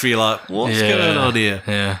supposed to be like, what's going on here?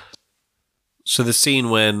 Yeah. So the scene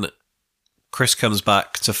when Chris comes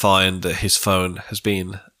back to find that his phone has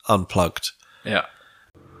been unplugged. Yeah.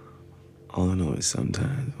 All I know is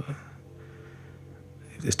sometimes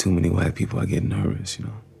if there's too many white people, I get nervous, you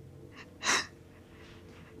know.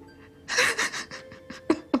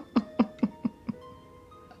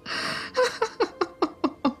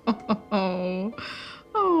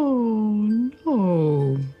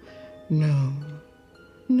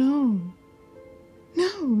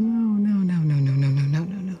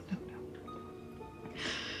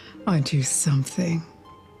 I do something.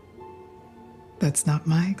 That's not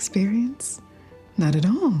my experience. Not at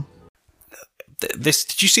all.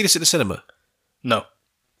 Did you see this at the cinema? No.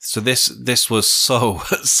 So this was so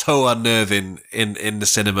unnerving in the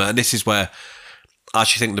cinema, and this is where I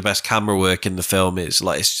actually think the best camera work in the film is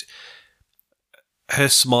it's her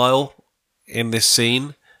smile in this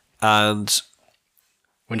scene, and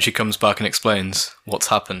when she comes back and explains what's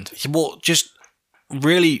happened. Well, just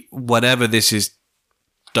really whenever this is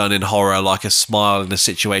done in horror, like a smile in a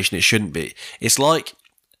situation it shouldn't be. It's like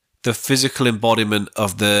the physical embodiment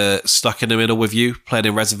of the stuck in the middle with you playing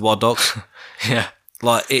in Reservoir Dogs. Yeah.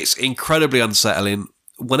 It's incredibly unsettling.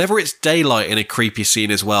 Whenever it's daylight in a creepy scene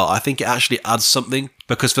as well, I think it actually adds something,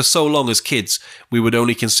 because for so long as kids, we would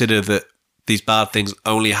only consider that these bad things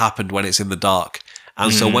only happened when it's in the dark.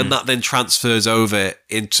 And so when that then transfers over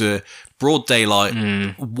into broad daylight,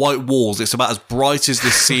 white walls, it's about as bright as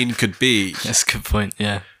this scene could be. That's a good point,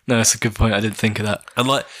 yeah. No, that's a good point. I didn't think of that. And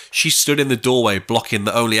she stood in the doorway blocking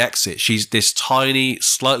the only exit. She's this tiny,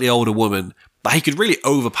 slightly older woman, but he could really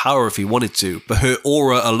overpower if he wanted to. But her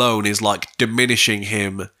aura alone is diminishing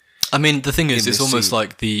him. I mean, the thing is, it's almost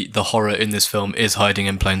like the horror in this film is hiding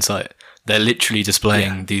in plain sight. They're literally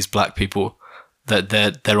displaying these black people that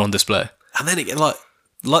they're on display. And then it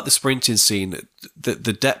like the sprinting scene, the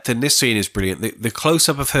depth in this scene is brilliant. The close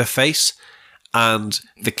up of her face, and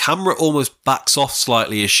the camera almost backs off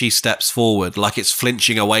slightly as she steps forward, like it's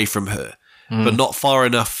flinching away from her, but not far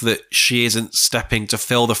enough that she isn't stepping to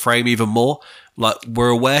fill the frame even more. We're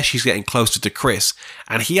aware she's getting closer to Chris,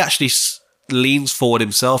 and he actually leans forward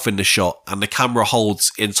himself in the shot, and the camera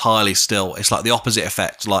holds entirely still. It's like the opposite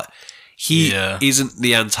effect. He isn't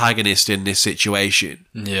the antagonist in this situation.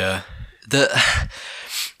 Yeah.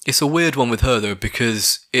 It's a weird one with her though,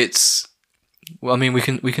 because it's. Well, I mean, we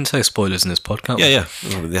can say spoilers in this pod, can't we? Yeah.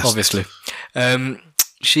 Obviously.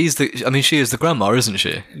 she is the grandma, isn't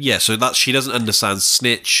she? Yeah, so that she doesn't understand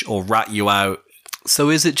snitch or rat you out. So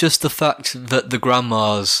is it just the fact that the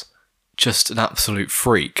grandma's just an absolute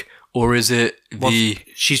freak, or is it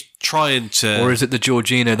she's trying to, or is it the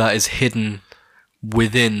Georgina that is hidden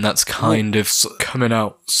within that's kind of coming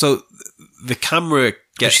out? So the camera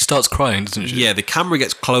gets, she starts crying, doesn't she? Yeah, the camera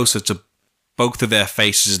gets closer to both of their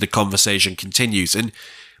faces as the conversation continues, and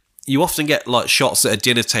you often get like shots at a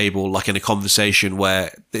dinner table, like in a conversation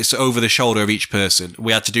where it's over the shoulder of each person.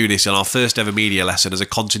 We had to do this in our first ever media lesson as a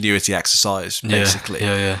continuity exercise, basically.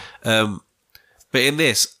 Yeah. But in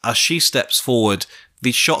this, as she steps forward,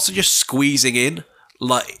 these shots are just squeezing in.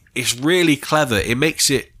 Like, it's really clever. It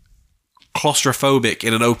makes it claustrophobic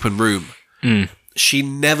in an open room. She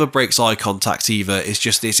never breaks eye contact either. It's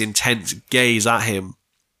just this intense gaze at him.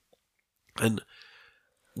 And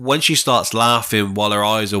when she starts laughing while her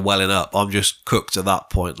eyes are welling up, I'm just cooked at that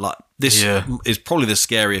point. Like, this is probably the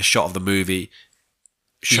scariest shot of the movie.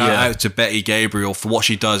 Shout out to Betty Gabriel for what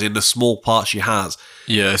she does in the small part she has.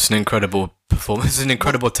 Yeah, it's an incredible performance. It's an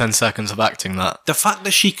incredible 10 seconds of acting, that. The fact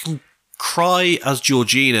that she can cry as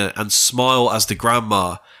Georgina and smile as the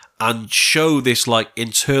grandma and show this like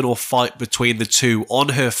internal fight between the two on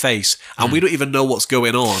her face, and we don't even know what's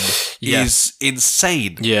going on, is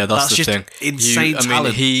insane. Yeah, that's the just thing. Insane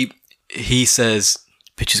talent. He says,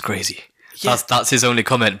 "Bitch is crazy." Yeah. That's his only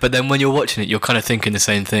comment. But then when you're watching it, you're kind of thinking the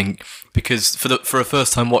same thing, because for a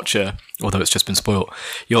first time watcher, although it's just been spoiled,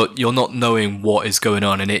 you're not knowing what is going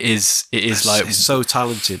on, and it's so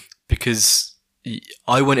talented. Because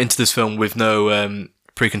I went into this film with no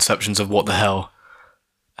preconceptions of what the hell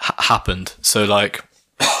happened. So like,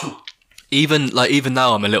 even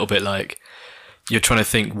now, I'm a little bit like, you're trying to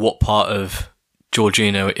think what part of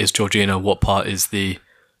Georgina is Georgina, what part is the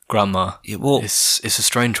grandma. It's a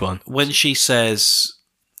strange one. When she says,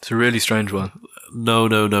 it's a really strange one. No,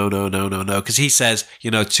 because he says,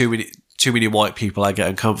 too many white people, I get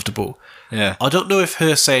uncomfortable. Yeah, I don't know if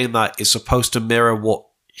her saying that is supposed to mirror what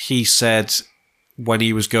he said when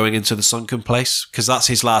he was going into the sunken place, because that's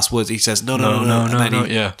his last words. He says, no.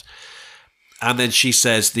 And then she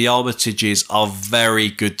says, the Armitages are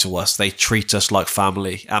very good to us. They treat us like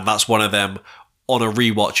family. And that's one of them on a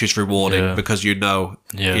rewatch is rewarding, because it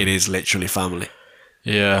is literally family.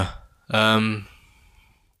 Yeah.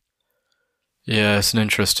 It's an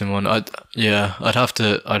interesting one. I'd have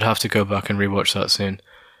to go back and rewatch that scene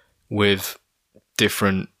with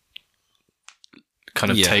different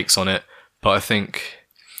kind of takes on it. But I think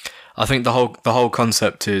the whole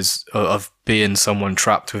concept is of being someone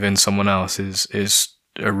trapped within someone else is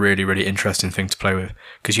a really, really interesting thing to play with,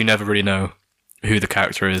 because you never really know who the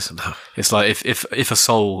character is. No. It's like if a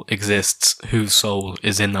soul exists, whose soul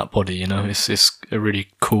is in that body? It's a really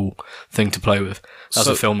cool thing to play with as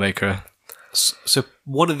a filmmaker. So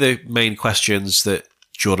one of the main questions that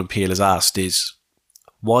Jordan Peele has asked is,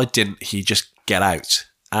 why didn't he just get out?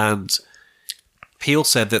 And Peele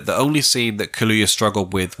said that the only scene that Kaluuya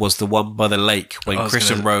struggled with was the one by the lake when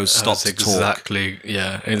Chris and Rose stopped to talk. Exactly,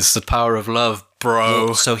 yeah. It's the power of love, bro.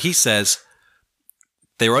 Well, so he says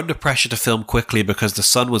they were under pressure to film quickly because the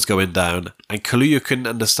sun was going down, and Kaluuya couldn't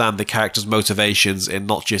understand the character's motivations in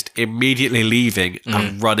not just immediately leaving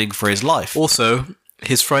and running for his life. Also,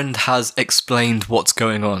 his friend has explained what's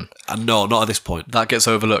going on. No, not at this point. That gets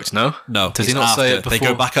overlooked, no? No. Does he not say it before? They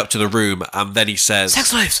go back up to the room, and then he says, "Sex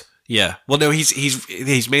slaves!" Yeah. Well, no,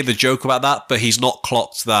 he's made the joke about that, but he's not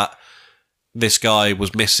clocked that this guy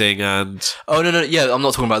was missing and... Oh, no, yeah, I'm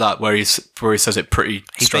not talking about that, where he says it pretty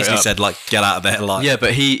He straight basically up. said, like, get out of there, like... Yeah,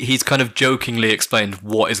 but he's kind of jokingly explained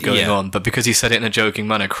what is going on, but because he said it in a joking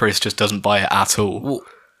manner, Chris just doesn't buy it at all. Well,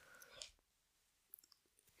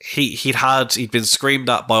 he'd been screamed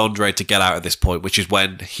at by Andre to get out at this point, which is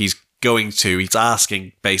when he's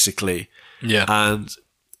asking, basically. Yeah. And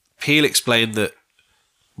Peele explained that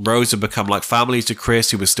Rose had become like family to Chris,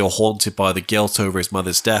 who was still haunted by the guilt over his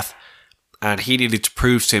mother's death, and he needed to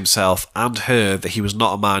prove to himself and her that he was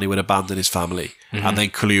not a man who would abandon his family. And then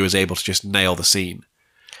Kaluuya was able to just nail the scene.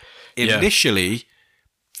 Initially,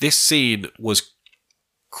 this scene was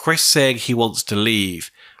Chris saying he wants to leave,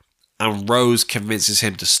 and Rose convinces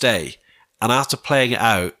him to stay. And after playing it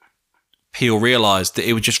out, Peele realised that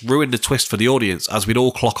it would just ruin the twist for the audience, as we'd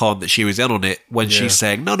all clock on that she was in on it when she's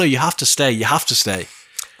saying, no, you have to stay, you have to stay.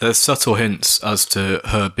 There's subtle hints as to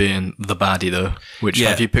her being the baddie, though, which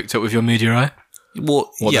have you picked up with your media eye? Well,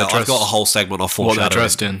 I've got a whole segment on foreshadowing. What they're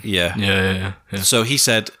dressed in. Yeah. So he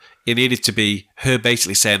said it needed to be her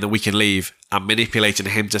basically saying that we can leave and manipulating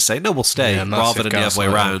him to say, no, we'll stay, rather than the other way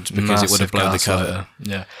around, because it would have blown the cover.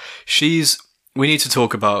 Yeah. We need to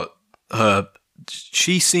talk about her.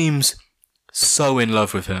 She seems so in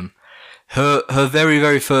love with him. Her very,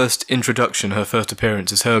 very first introduction, her first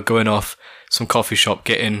appearance, is her going off some coffee shop,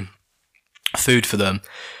 getting food for them.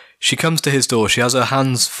 She comes to his door, she has her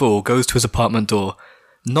hands full, goes to his apartment door,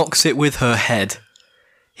 knocks it with her head.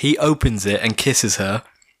 He opens it and kisses her.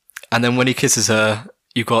 And then when he kisses her,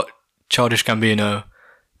 you've got Childish Gambino.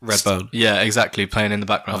 Redbone. Yeah, exactly, playing in the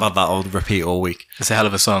background. I've had that on repeat all week. It's a hell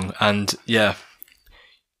of a song. And yeah,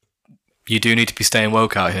 you do need to be staying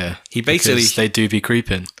woke out here. They do be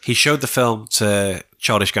creeping. He showed the film to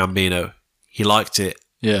Childish Gambino. He liked it.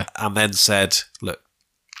 Yeah. And then said, look,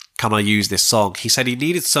 can I use this song? He said he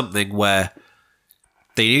needed something where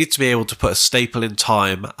they needed to be able to put a staple in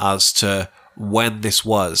time as to when this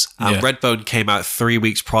was. And Redbone came out 3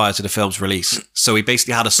 weeks prior to the film's release. So he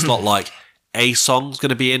basically had a slot like, a song's going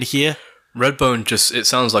to be in here. Redbone it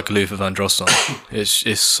sounds like a Luther Vandross song.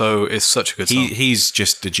 It's such a good song. He's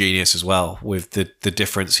just a genius as well with the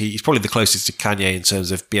difference. He's probably the closest to Kanye in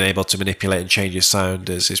terms of being able to manipulate and change his sound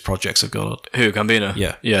as his projects have gone on. Who, Gambino?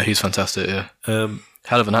 Yeah. Yeah, he's fantastic, yeah.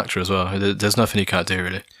 Hell of an actor as well. There's nothing he can't do,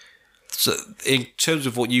 really. So in terms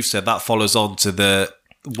of what you've said, that follows on to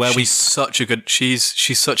she's such a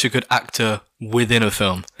good actor within a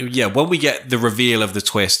film. Yeah, when we get the reveal of the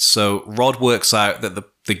twist, so Rod works out that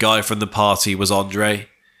the guy from the party was Andre.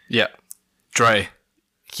 Yeah. Dre.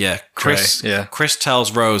 Yeah. Chris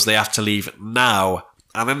tells Rose they have to leave now.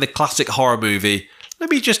 And then the classic horror movie, let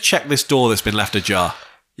me just check this door that's been left ajar.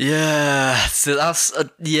 Yeah. So that's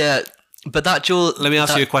but that door. Let me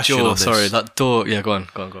ask you a question on this. Sorry, that door. Yeah, go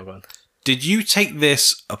on. Did you take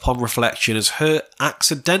this upon reflection as her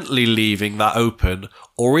accidentally leaving that open,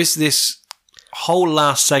 or is this whole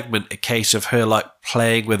last segment a case of her like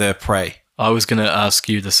playing with her prey? I was going to ask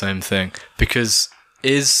you the same thing, because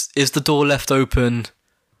is the door left open?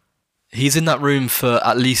 He's in that room for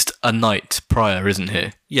at least a night prior, isn't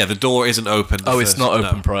he? Yeah, the door isn't open. It's not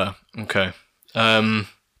open prior. Okay.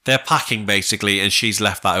 They're packing basically, and she's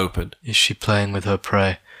left that open. Is she playing with her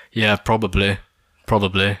prey? Yeah, probably.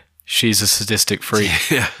 She's a sadistic freak.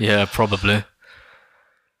 Yeah, probably.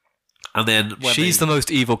 And then she's the most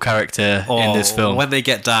evil character in this film. When they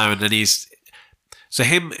get down, and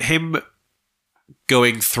him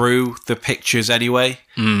going through the pictures anyway.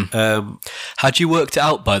 Had you worked it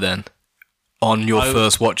out by then on your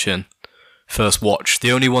first watch?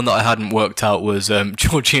 The only one that I hadn't worked out was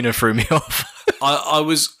Georgina threw me off.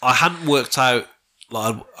 I hadn't worked out.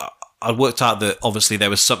 I worked out that obviously there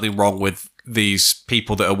was something wrong with these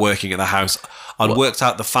people that are working at the house. I'd worked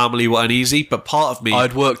out the family were uneasy, but part of me...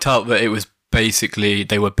 I'd worked out that it was basically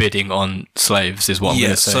they were bidding on slaves, is what I'm going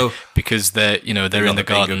to say. So, because they're in the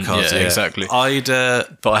garden. Cards, exactly.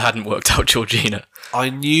 But I hadn't worked out Georgina. I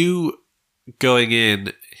knew going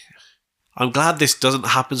in... I'm glad this doesn't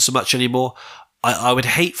happen so much anymore. I would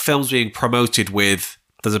hate films being promoted with,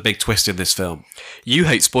 there's a big twist in this film. You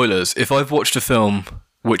hate spoilers. If I've watched a film,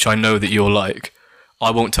 which I know that you'll like... I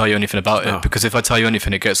won't tell you anything about it, because if I tell you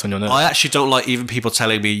anything, it gets on your nerves. I actually don't like even people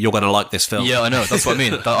telling me you're going to like this film. Yeah, I know. That's what I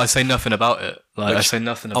mean. I say nothing about it. I say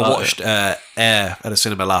nothing about it. I watched Air at the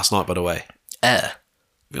cinema last night, by the way. Air?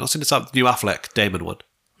 You not seen the new Affleck Damon one?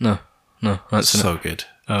 No. That's so good.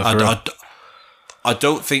 I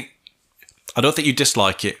don't think you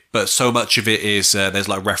dislike it, but so much of it is there's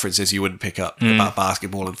like references you wouldn't pick up about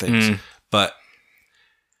basketball and things. But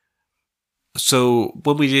so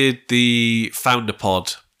when we did the founder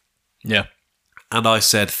pod, and I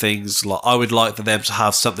said things like I would like for them to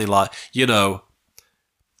have something like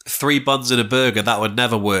 3 buns and a burger. That would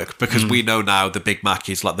never work because we know now the Big Mac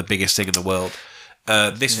is like the biggest thing in the world.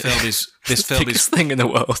 This film is the biggest thing in the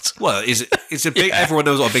world. Well, it's a big. Everyone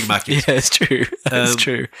knows what a Big Mac is. Yeah, it's true. It's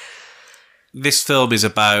true. This film is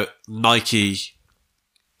about Nike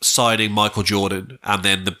signing Michael Jordan and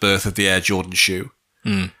then the birth of the Air Jordan shoe.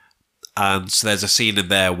 And so there's a scene in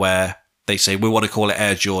there where they say, we want to call it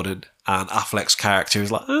Air Jordan. And Affleck's character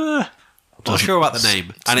is like, I'm not sure about the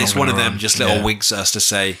name. And it's one of them just little winks at us to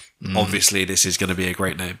say, obviously this is going to be a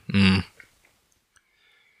great name.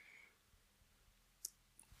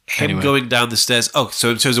 Him going down the stairs. Oh, so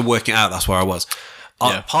in terms of working out, that's where I was.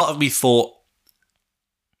 Part of me thought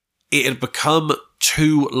it had become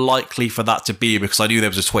too likely for that to be because I knew there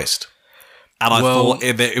was a twist. And I thought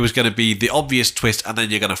it was going to be the obvious twist and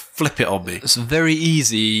then you're going to flip it on me. It's very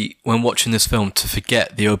easy when watching this film to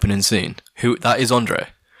forget the opening scene. That is Andre.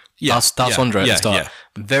 That's Andre at the start.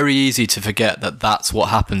 Very easy to forget that that's what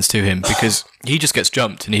happens to him because he just gets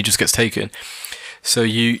jumped and he just gets taken. So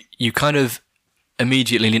you kind of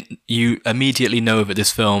immediately know that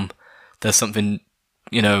this film, there's something...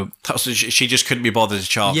 she just couldn't be bothered as a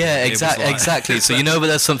child. Yeah, exactly. So you know that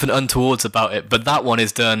there's something untowards about it, but that one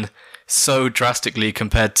is done so drastically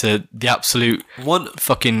compared to the absolute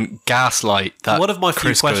fucking gaslight that one of my few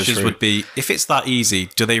Chris goes questions through. would be, if it's that easy,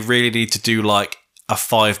 do they really need to do like a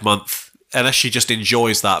 5-month, unless she just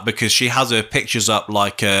enjoys that, because she has her pictures up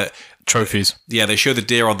like trophies. Yeah, they show the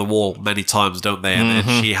deer on the wall many times, don't they? And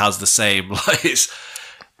then she has the same. Like,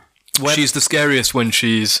 she's the scariest when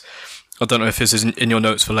she's, I don't know if this is in your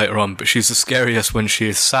notes for later on, but she's the scariest when she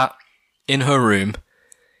is sat in her room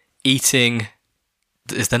eating,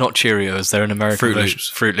 they're not Cheerios, they're an American Fruit version. Loops.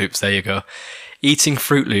 Fruit Loops, there you go. Eating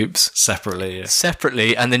Fruit Loops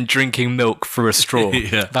separately, and then drinking milk through a straw.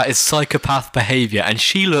 Yeah. That is psychopath behaviour, and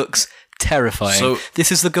she looks terrifying. So-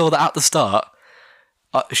 this is the girl that at the start,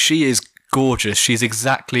 she is gorgeous. She's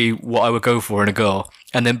exactly what I would go for in a girl.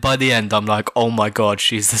 And then by the end, I'm like, oh my God,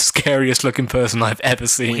 she's the scariest looking person I've ever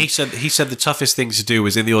seen. he said the toughest thing to do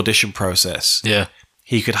was in the audition process. Yeah.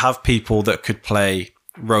 He could have people that could play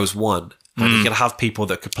Rose 1, and he could have people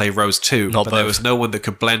that could play Rose 2, but there was no one that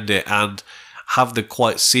could blend it and have the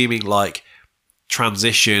quite seeming like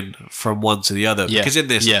transition from one to the other. Yeah. Because in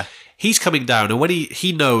this, he's coming down, and when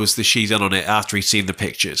he knows that she's in on it after he's seen the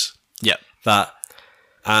pictures. Yeah.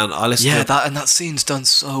 And I listened to that scene's done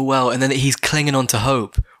so well. And then he's clinging on to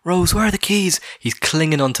hope. Rose, where are the keys? He's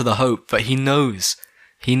clinging on to the hope, but he knows.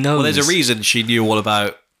 Well, there's a reason she knew all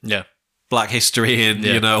about Black history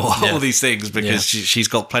and, all these things, because she's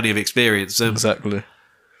got plenty of experience. Exactly.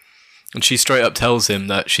 And she straight up tells him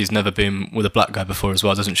that she's never been with a black guy before as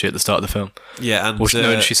well, doesn't she, at the start of the film? Yeah, and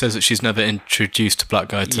and she says that she's never introduced a black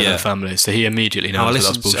guy to her family, so he immediately knows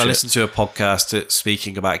that's bullshit. I listened to a podcast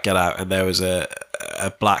speaking about Get Out, and there was a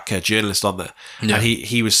black journalist on there, and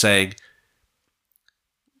he was saying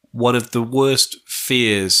one of the worst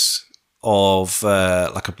fears of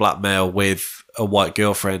like a black male with a white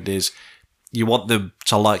girlfriend is you want them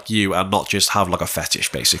to like you and not just have like a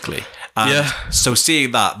fetish, basically. And so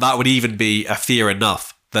seeing that would even be a fear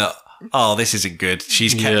enough that, oh, this isn't good.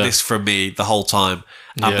 She's kept this from me the whole time.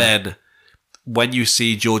 And then when you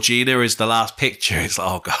see Georgina as the last picture, it's like,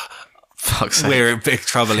 oh God, fuck's sake. We're in big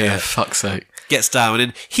trouble here. Fuck's sake. Gets down,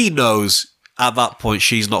 and he knows at that point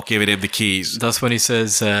she's not giving him the keys. That's when he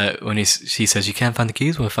says, she says, you can't find the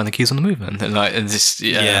keys? Well, find the keys on the movement. And and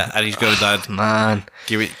he's going down. Man.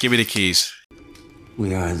 Give me the keys.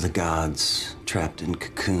 We are the gods, trapped in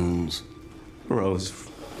cocoons. Rose.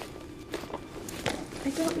 I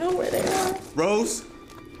don't know where they are. Rose?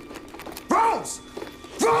 Rose!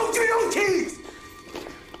 Rose, give me those keys!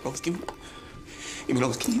 Rose, give me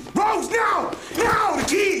those keys. Rose, now! Now, the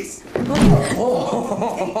keys!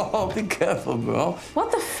 Oh, be careful, bro. What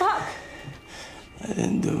the fuck? I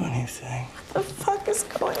didn't do anything. What the fuck is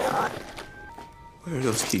going on? Where are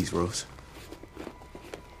those keys, Rose?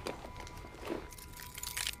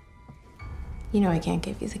 You know I can't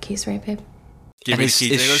give you the keys, right, babe? Give me the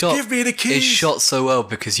keys. Give me the keys. It's shot so well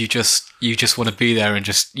because you just want to be there and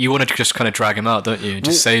you want to just kind of drag him out, don't you? And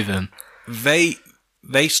just save him. They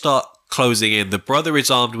start closing in. The brother is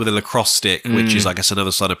armed with a lacrosse stick, which is, I guess,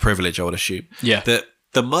 another sign of privilege, I would assume. Yeah.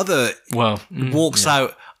 The mother walks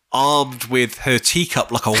out armed with her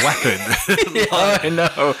teacup like a weapon. I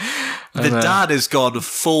know. The dad has gone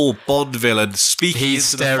full Bond villain, speaking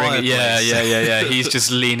He's into staring the fireplace. Yeah. He's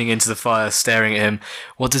just leaning into the fire, staring at him.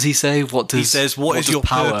 What does he say? He says, "What is your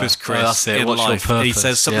purpose, Chris? Oh, that's it. In What's life?" your purpose? And he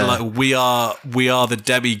says something like, "We are the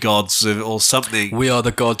demigods," or something. We are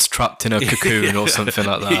the gods trapped in a cocoon, or something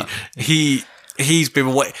like that. He's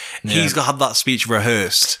been He's had that speech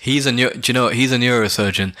rehearsed. He's a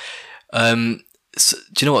neurosurgeon. Do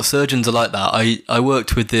you know what surgeons are like that? I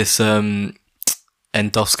worked with this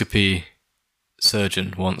endoscopy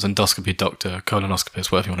surgeon once, endoscopy doctor, colonoscopist,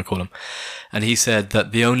 whatever you want to call him, and he said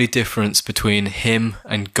that the only difference between him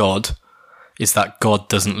and God is that God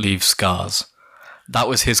doesn't leave scars. That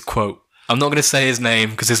was his quote. I'm not going to say his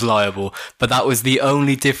name because it's liable, but that was the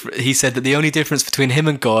only difference. He said that the only difference between him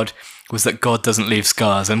and God was that God doesn't leave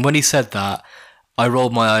scars. And when he said that, I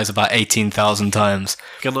rolled my eyes about 18,000 times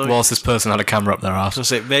whilst this person had a camera up their ass. I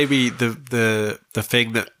say maybe the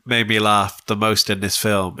thing that made me laugh the most in this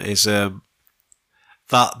film is that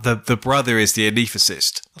the brother is the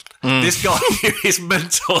anaesthetist. This guy is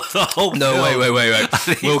mental the whole film.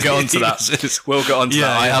 Wait. We'll get on to that.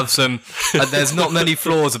 I have some... there's not many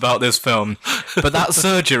flaws about this film, but that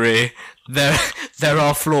surgery, there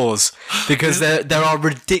are flaws, because there are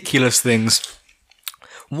ridiculous things.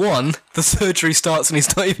 One, the surgery starts and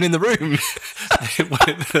he's not even in the room.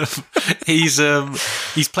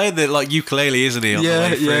 He's playing the like ukulele, isn't he? Yeah.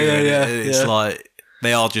 It's like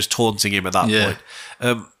they are just taunting him at that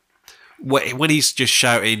point. When he's just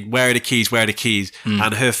shouting, "Where are the keys? Where are the keys?"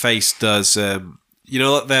 and her face does, You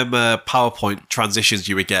know, like them PowerPoint transitions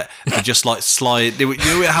you would get. They just like slide. You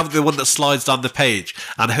know, have the one that slides down the page,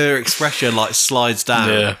 and her expression like slides down.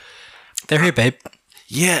 Yeah, they're here, babe.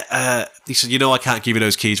 Yeah, he said, "You know, I can't give you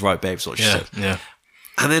those keys, right, babe?" So she said. Yeah.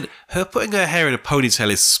 And then her putting her hair in a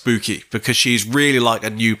ponytail is spooky because she's really like a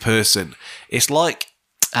new person. It's like,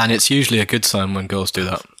 and it's usually a good sign when girls do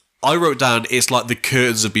that. I wrote down, it's like the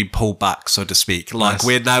curtains have been pulled back, so to speak. Like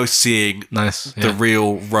we're now seeing the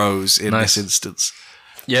real Rose in this instance.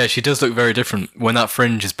 Yeah, she does look very different when that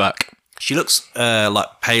fringe is back. She looks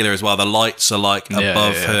like paler as well. The lights are like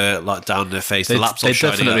above her, like down her face. The laptop's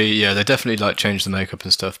shining up. They definitely like change the makeup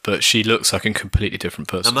and stuff. But she looks like a completely different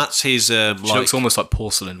person. And that's his. She looks almost like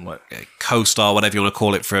porcelain. Co-star, whatever you want to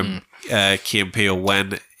call it, from Kieran Peele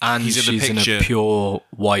when he's in the picture. She's in a pure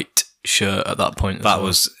white shirt at that point. That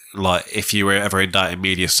was like, if you were ever in doubt in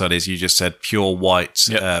media studies, you just said pure white,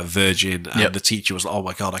 virgin, and the teacher was like, "Oh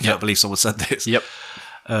my god, I can't believe someone said this." Yep.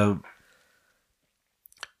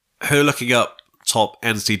 Her looking up top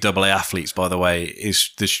NCAA athletes, by the way,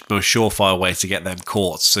 is the most surefire way to get them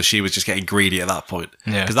caught. So she was just getting greedy at that point.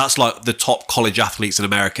 Because that's like the top college athletes in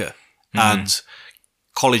America. And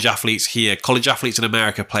college athletes here, college athletes in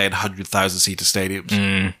America play in 100,000-seater stadiums.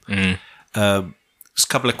 Just a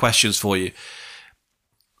couple of questions for you.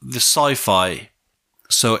 The sci-fi.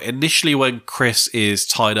 So initially when Chris is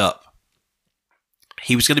tied up,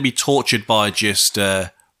 he was going to be tortured by just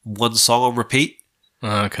one song on repeat.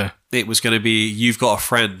 Oh, okay. It was going to be "You've Got a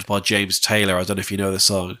Friend" by James Taylor. I don't know if you know the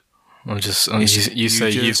song. You say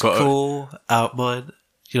you've got call out mine.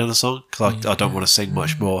 You know the song? Because I don't want to sing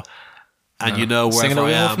much more. And you know, wherever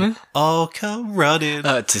I am, I'll come running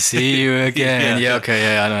to see you again.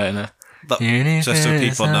 Okay, I know. Just so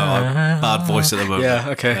people know, I'm bad voice at the moment. Yeah,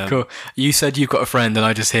 okay, cool. You said you've got a friend, and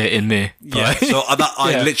I just hear "In Me." Yeah, so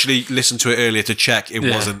I literally listened to it earlier to check. It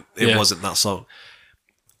wasn't that song.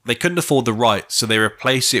 They couldn't afford the rights, so they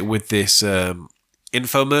replace it with this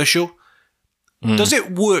infomercial. Does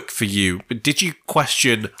it work for you? Did you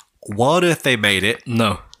question why on earth they made it?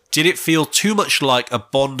 No. Did it feel too much like a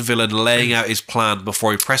Bond villain laying out his plan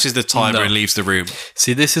before he presses the timer and leaves the room?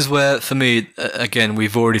 See, this is where, for me, again,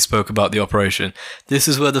 we've already spoke about the operation. This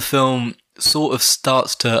is where the film sort of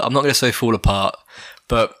starts to, I'm not going to say fall apart,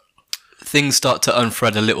 but things start to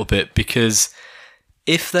unthread a little bit, because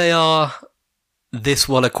if they are this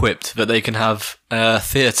well equipped that they can have a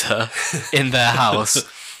theatre in their house,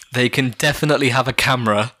 they can definitely have a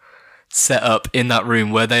camera set up in that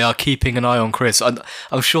room where they are keeping an eye on Chris. I'm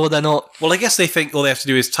sure they're not... Well, I guess they think all they have to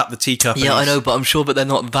do is tap the teacup. Yeah, I know, but I'm sure that they're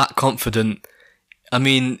not that confident. I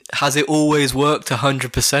mean, has it always worked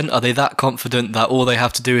 100%? Are they that confident that all they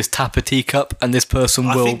have to do is tap a teacup and this person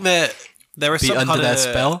will think there are be some under kind their of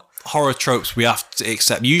spell? Horror tropes we have to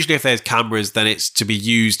accept. Usually if there's cameras, then it's to be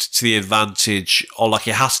used to the advantage, or like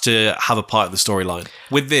it has to have a part of the storyline.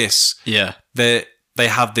 With this, they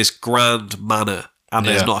have this grand manner and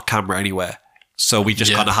there's not a camera anywhere. So we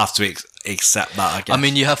just kind of have to accept that, I guess. I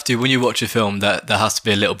mean, you have to, when you watch a film, there has to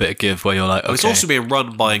be a little bit of give where you're like, okay. It's also being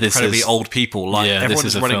run by incredibly old people. Like, everyone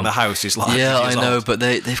who's running the house is like, yeah, I know, but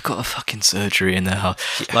they've got a fucking surgery in their house.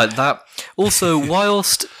 Yeah. Like that. Also,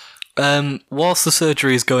 whilst the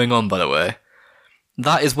surgery is going on, by the way,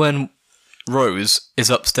 that is when Rose is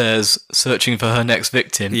upstairs searching for her next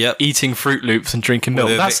victim, eating Fruit Loops and drinking milk.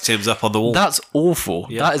 That's victims up on the wall. That's awful.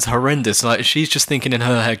 Yep. That is horrendous. Like, she's just thinking in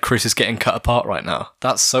her head, Chris is getting cut apart right now.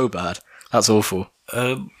 That's so bad. That's awful.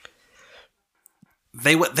 They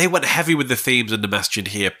went heavy with the themes and the messaging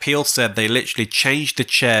here. Peele said they literally changed the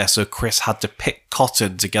chair so Chris had to pick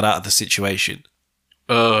cotton to get out of the situation.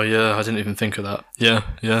 Oh, yeah, I didn't even think of that. Yeah.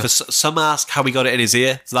 Some ask how he got it in his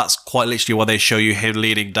ear. So that's quite literally why they show you him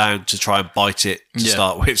leaning down to try and bite it to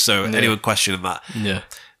start with. So anyone questioning that,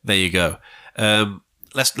 there you go.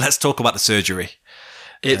 Let's talk about the surgery.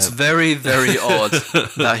 It's very, very odd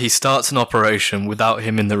that he starts an operation without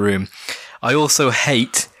him in the room. I also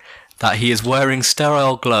hate that he is wearing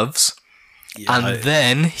sterile gloves. And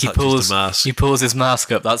then he pulls his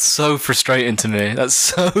mask up. That's so frustrating to me. That's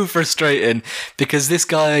so frustrating, because this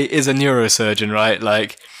guy is a neurosurgeon, right?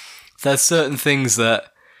 Like, there's certain things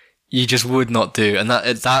that you just would not do, and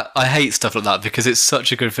that I hate stuff like that, because it's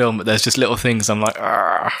such a good film, but there's just little things I'm like,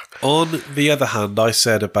 argh. On the other hand, I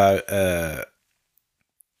said about the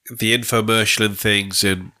infomercial and things,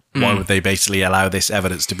 and why would they basically allow this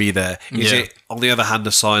evidence to be there? Is it, on the other hand,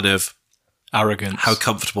 a sign of arrogance, how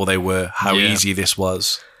comfortable they were, how easy this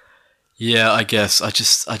was? Yeah, I guess. I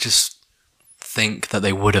just think that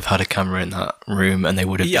they would have had a camera in that room, and they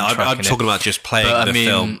would have been tracking I'm talking about just playing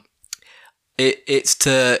film. It's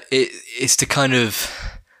to kind of,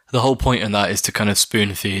 the whole point in that is to kind of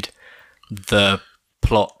spoon feed the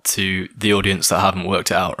plot to the audience that haven't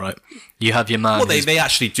worked it out, right? You have your man. Well, they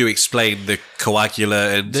actually do explain the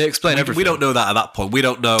coagula, and they explain everything. We don't know that at that point. We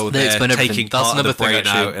don't know they explain taking everything. That's part another of the thing. brain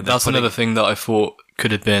Actually, out. That's another thing that I thought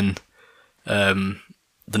could have been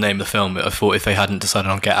the name of the film. I thought if they hadn't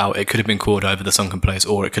decided on Get Out, it could have been called either The Sunken Place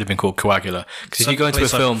or it could have been called Coagula. Because if you go into a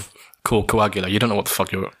film called Coagula, you don't know what the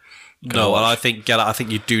fuck you're. No, and I think Get Out. I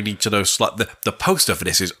think you do need to know. The poster for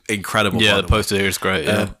this is incredible. Yeah, the poster here is great.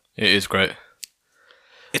 Yeah, it is great.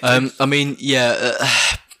 I mean, yeah,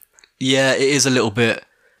 it is a little bit.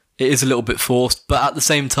 It is a little bit forced, but at the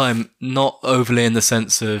same time, not overly in the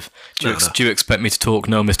sense of do you expect me to talk?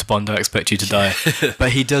 No, Mr. Bond, I expect you to die.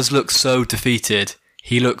 But he does look so defeated.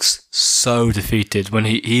 He looks so defeated when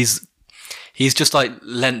he's just like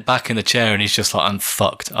leant back in the chair and he's just like, I'm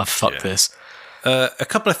fucked. I've fucked this. A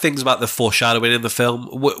couple of things about the foreshadowing in the film.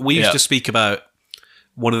 We used to speak about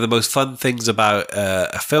one of the most fun things about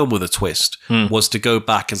a film with a twist was to go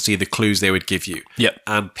back and see the clues they would give you. Yep.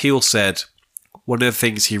 And Peele said one of the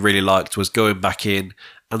things he really liked was going back in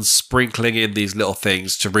and sprinkling in these little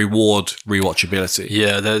things to reward rewatchability.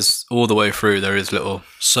 Yeah, there's all the way through, there is little...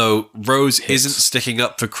 So Rose isn't sticking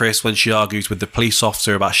up for Chris when she argues with the police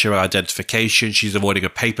officer about showing identification. She's avoiding a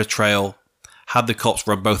paper trail. Had the cops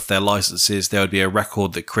run both their licenses, there would be a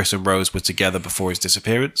record that Chris and Rose were together before his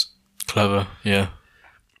disappearance. Clever, yeah.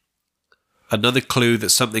 Another clue that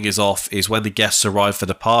something is off is when the guests arrive for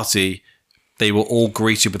the party, they were all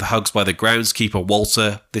greeted with hugs by the groundskeeper,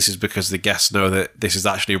 Walter. This is because the guests know that this is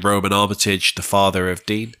actually Roman Armitage, the father of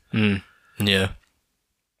Dean. Yeah.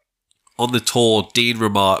 On the tour, Dean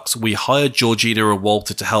remarks, "We hired Georgina and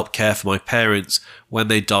Walter to help care for my parents. When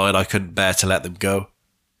they died, I couldn't bear to let them go."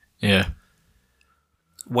 Yeah.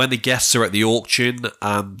 When the guests are at the auction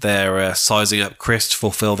and they're sizing up Chris to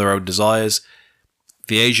fulfill their own desires,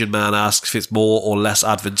 the Asian man asks if it's more or less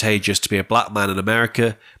advantageous to be a black man in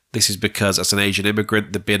America. This is because as an Asian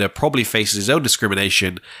immigrant, the bidder probably faces his own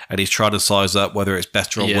discrimination and he's trying to size up whether it's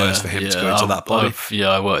better or worse for him to go into that body.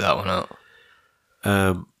 I worked that one out.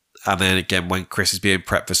 And then again, when Chris is being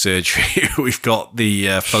prepped for surgery, we've got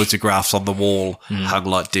the photographs on the wall hung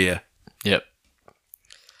like deer. Yep.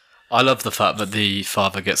 I love the fact that the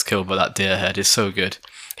father gets killed by that deer head. It's so good.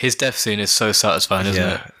 His death scene is so satisfying, isn't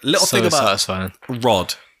it? Little so thing about satisfying.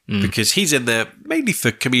 Rod, because he's in there mainly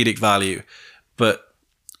for comedic value, but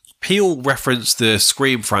Peele referenced the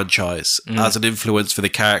Scream franchise as an influence for the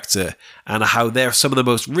character and how they're some of the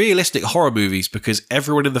most realistic horror movies because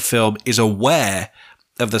everyone in the film is aware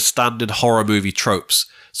of the standard horror movie tropes.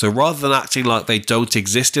 So rather than acting like they don't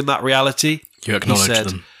exist in that reality, you acknowledge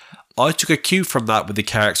them. I took a cue from that with the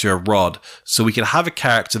character of Rod, so we can have a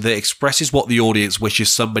character that expresses what the audience wishes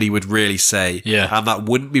somebody would really say, and that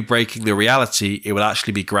wouldn't be breaking the reality, it would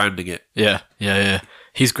actually be grounding it. Yeah.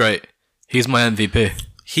 He's great. He's my MVP.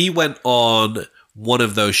 He went on one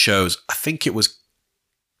of those shows, I think it was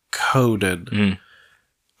Conan,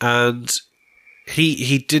 and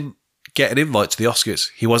he didn't get an invite to the Oscars.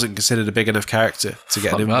 He wasn't considered a big enough character to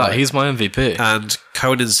get an invite. He's my MVP. And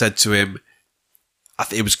Conan said to him, I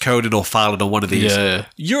think it was Conan or Fallon or one of these. Yeah.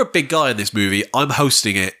 You're a big guy in this movie. I'm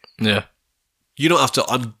hosting it. Yeah. You don't have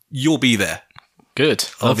to. You'll be there. Good.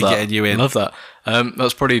 I'll be getting you in. Love that. That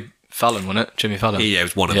was probably Fallon, wasn't it? Jimmy Fallon. Yeah, it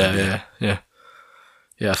was one of them.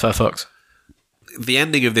 Yeah, fair fucks. The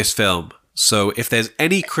ending of this film. So if there's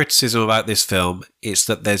any criticism about this film, it's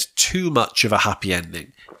that there's too much of a happy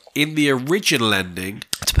ending. In the original ending...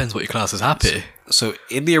 It depends what your class is happy. So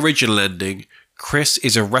in the original ending, Chris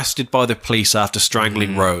is arrested by the police after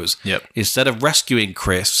strangling Rose. Yep. Instead of rescuing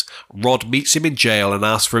Chris, Rod meets him in jail and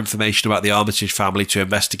asks for information about the Armitage family to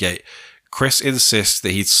investigate. Chris insists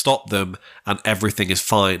that he'd stopped them and everything is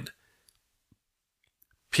fine.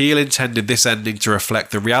 Peele intended this ending to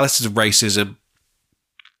reflect the realities of racism.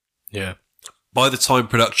 Yeah. By the time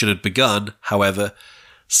production had begun, however,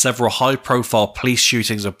 several high-profile police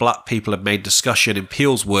shootings of black people had made discussion, in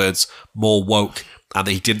Peele's words, more woke, and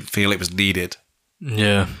he didn't feel it was needed.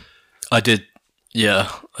 Yeah. I did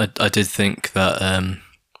think that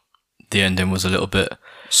the ending was a little bit...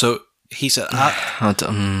 So... He said, I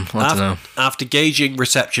don't know. After gauging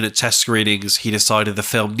reception at test screenings, he decided the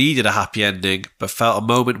film needed a happy ending, but felt a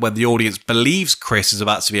moment when the audience believes Chris is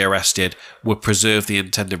about to be arrested would preserve the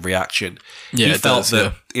intended reaction. Yeah, he felt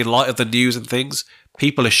that, in light of the news and things,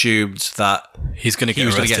 people assumed that he was going to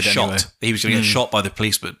get shot. Anyway. He was going to get shot by the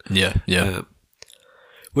policeman. Yeah.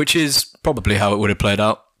 Which is probably how it would have played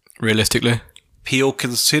out, realistically. Peele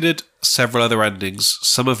considered several other endings,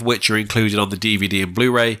 some of which are included on the DVD and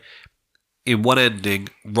Blu-ray. In one ending,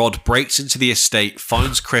 Rod breaks into the estate,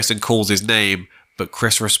 finds Chris and calls his name, but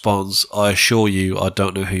Chris responds, "I assure you, I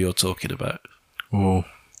don't know who you're talking about." Oh,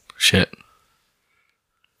 shit.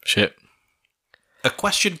 A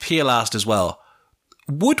question Peele asked as well.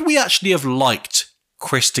 Would we actually have liked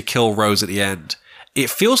Chris to kill Rose at the end? It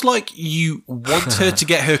feels like you want her to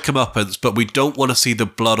get her comeuppance, but we don't want to see the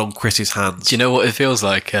blood on Chris's hands. Do you know what it feels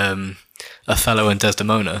like? Othello and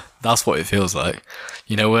Desdemona. That's what it feels like.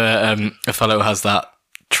 You know where Othello has that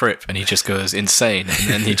trip and he just goes insane and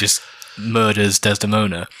then he just murders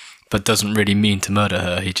Desdemona, but doesn't really mean to murder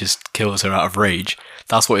her. He just kills her out of rage.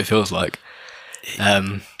 That's what it feels like.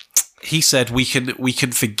 He said we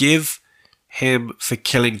can forgive him for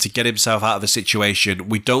killing to get himself out of a situation.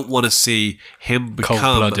 We don't want to see him become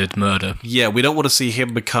cold-blooded murder. Yeah, we don't want to see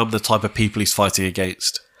him become the type of people he's fighting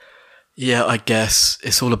against. Yeah, I guess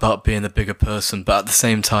it's all about being the bigger person, but at the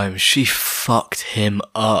same time, she fucked him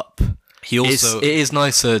up. It is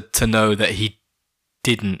nicer to know that he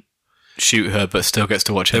didn't shoot her, but still gets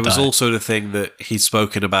to watch her die. There was also the thing that he'd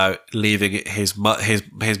spoken about, leaving his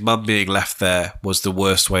mum being left there was the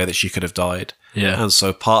worst way that she could have died. Yeah. And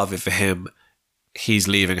so part of it for him, he's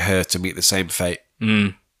leaving her to meet the same fate.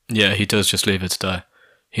 Yeah, he does just leave her to die.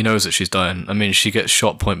 He knows that she's dying. I mean, she gets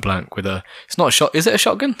shot point blank with a... It's not a shot... Is it a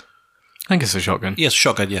shotgun? I think it's a shotgun. Yes,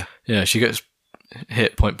 shotgun, yeah. Yeah, she gets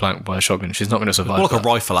hit point blank by a shotgun. She's not going to survive. More like a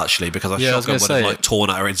rifle, actually, because a shotgun would have like torn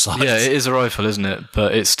at her inside. Yeah, it is a rifle, isn't it?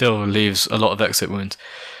 But it still leaves a lot of exit wounds.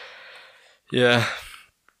 Yeah.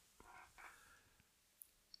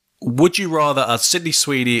 Would you rather add Sydney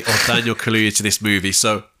Sweeney or Daniel Kaluuya to this movie?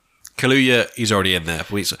 So, Kaluuya, he's already in there.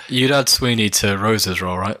 You'd add Sweeney to Rose's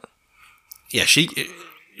role, right? Yeah, she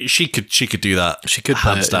could do that. She could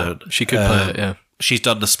play hands it, down. Yeah. She could play it, yeah. She's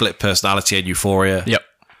done the split personality in Euphoria. Yep.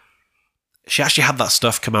 She actually had that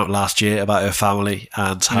stuff come out last year about her family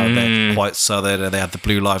and how they're quite southern and they had the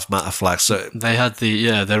Blue Lives Matter flag. So they had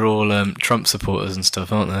they're all Trump supporters and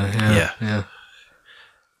stuff, aren't they?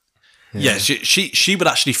 Yeah, she would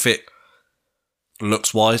actually fit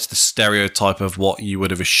looks wise the stereotype of what you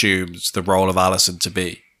would have assumed the role of Alison to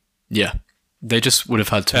be. Yeah, they just would have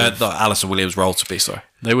had to. Not Alison Williams' role to be. Sorry,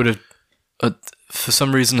 they would have. For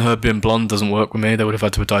some reason, her being blonde doesn't work with me. They would have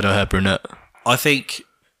had to have dyed her hair brunette. I think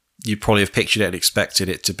you probably have pictured it and expected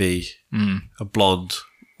it to be a blonde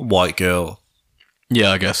white girl.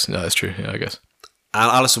 Yeah, I guess that's true. Yeah, I guess.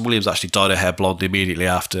 And Alison Williams actually dyed her hair blonde immediately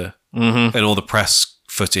after. In all the press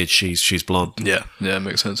footage, she's blonde. Yeah, it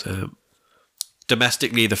makes sense.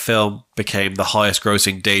 Domestically, the film became the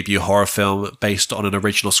highest-grossing debut horror film based on an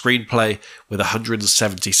original screenplay with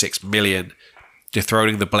 176 million,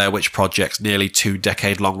 dethroning the Blair Witch Project's nearly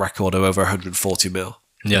 2-decade-long record of over 140 mil.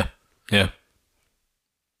 Yeah.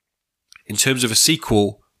 In terms of a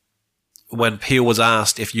sequel, when Peele was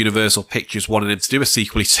asked if Universal Pictures wanted him to do a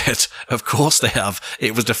sequel, he said, of course they have.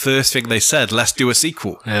 It was the first thing they said, let's do a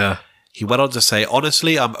sequel. Yeah. He went on to say,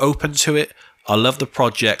 honestly, I'm open to it. I love the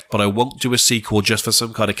project, but I won't do a sequel just for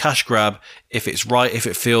some kind of cash grab. If it's right, if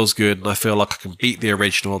it feels good, and I feel like I can beat the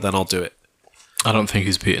original, then I'll do it. I don't think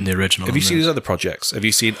he's beaten the original. Have you seen his other projects? Have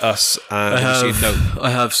you seen Us and have you seen Nope?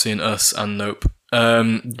 I have seen Us and Nope.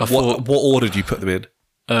 What order do you put them in?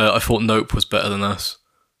 I thought Nope was better than Us.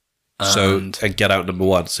 And Get Out number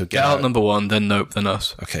 1. So Get Out number 1, then Nope, then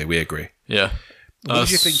Us. Okay, we agree. Yeah. What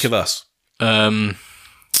did you think of Us?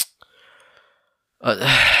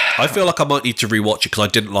 I feel like I might need to rewatch it because I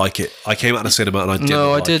didn't like it. I came out of the cinema and I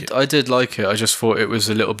didn't like it. I did like it. I just thought it was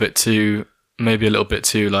maybe a little bit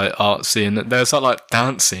too like artsy, and there's that like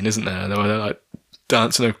dance scene, isn't there? They were like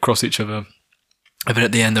dancing across each other. And then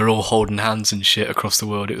at the end, they're all holding hands and shit across the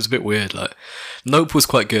world. It was a bit weird. Like, Nope was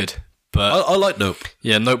quite good, but I like Nope.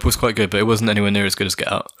 Yeah, Nope was quite good, but it wasn't anywhere near as good as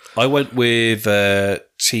Get Out. I went with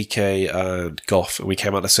TK and Goff, and we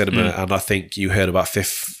came out of the cinema, and I think you heard about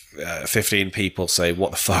 15 people say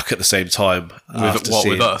 "What the fuck" at the same time.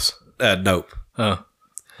 With us? Nope. Oh.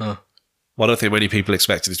 Well, I don't think many people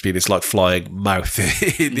expected it to be this like flying mouth.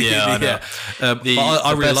 I know.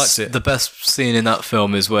 I really liked it. The best scene in that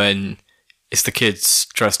film is when it's the kids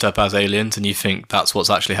dressed up as aliens, and you think that's what's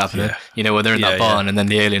actually happening. Yeah. You know, when they're in that barn, and then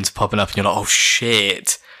the aliens are popping up, and you're like, "Oh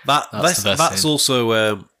shit!" That's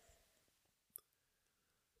also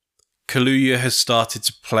Kaluuya has started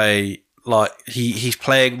to play like he's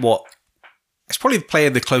playing what. It's probably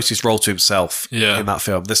playing the closest role to himself in that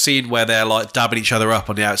film. The scene where they're like dabbing each other up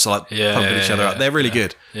on the outside, like pumping each other up. They're really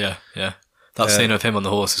good. Yeah. That scene of him on the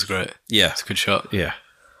horse is great. Yeah. It's a good shot. Yeah.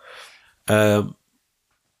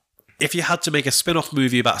 If you had to make a spin-off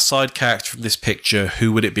movie about a side character from this picture,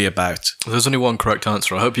 who would it be about? Well, there's only one correct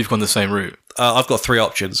answer. I hope you've gone the same route. I've got 3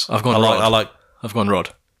 options. I've gone Rod. I've gone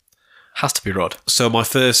Rod. Has to be Rod. So my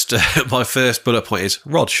first bullet point is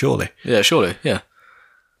Rod, surely. Yeah, surely. Yeah.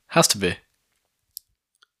 Has to be.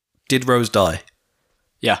 Did Rose die?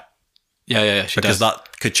 Yeah. Yeah. She because does.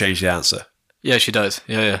 that could change the answer. Yeah, she does.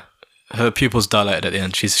 Yeah. Her pupils dilated at the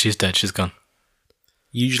end. She's dead. She's gone.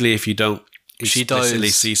 Usually, if you don't explicitly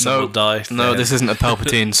see someone die... No, this isn't a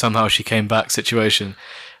Palpatine, somehow she came back situation.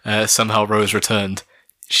 Somehow Rose returned.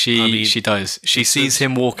 She dies. She sees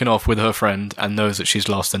him walking off with her friend and knows that she's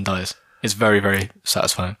lost and dies. It's very, very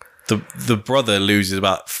satisfying. The brother loses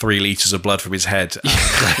about 3 litres of blood from his head.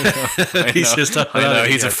 He's just up and I know, out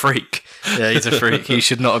he's a again. freak. Yeah, he's a freak. He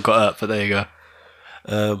should not have got up, but there you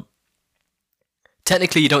go.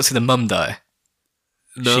 Technically, you don't see the mum die.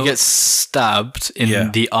 No. She gets stabbed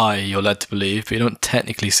in the eye, you're led to believe, but you don't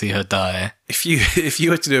technically see her die. If you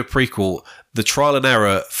were to do a prequel, the trial and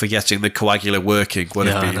error for getting the coagula working would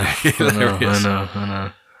have been hilarious. I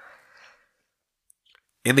know.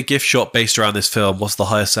 In the gift shop based around this film, what's the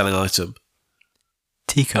highest selling item?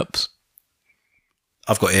 Teacups.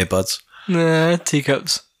 I've got earbuds. Nah,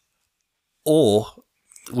 teacups. Or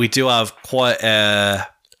we do have quite a...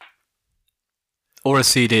 Or a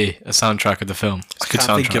CD, a soundtrack of the film. It's a good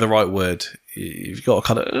can't soundtrack. think of the right word. You've got a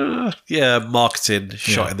kind of marketing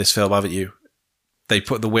shot in this film, haven't you? They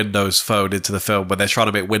put the Windows Phone into the film when they're trying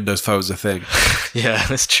to make Windows Phones a thing. Yeah,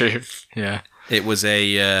 that's true. Yeah. It was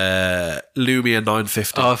a Lumia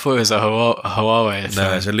 950. Oh, I thought it was a Huawei thing.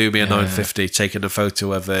 No, it's a Lumia 950 taking a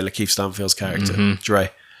photo of Lakeith Stanfield's character,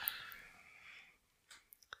 Dre.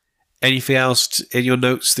 Anything else in your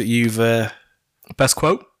notes that you've... Best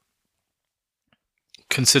quote?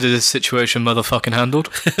 Consider this situation motherfucking handled.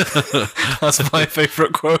 That's my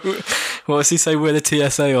favourite quote. What does he say? We're the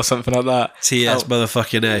TSA or something like that. TS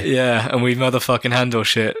motherfucking A. Yeah, and we motherfucking handle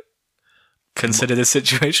shit. Consider this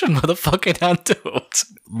situation motherfucking handled.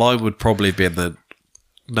 Mine would probably be in the...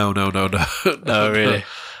 No. Oh, really?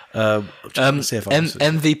 See if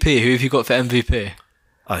MVP. Who have you got for MVP?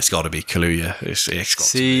 Oh, it's got to be Kaluuya. It's got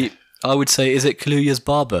See, to be. I would say, is it Kaluuya's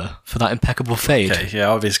barber for that impeccable fade? Okay, yeah,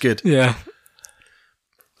 obviously good. Yeah.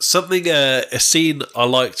 Something, a scene I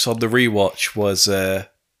liked on the rewatch was, because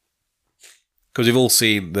we've all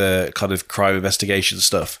seen the kind of crime investigation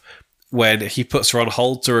stuff, when he puts her on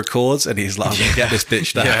hold to record and he's like, I'm going to get this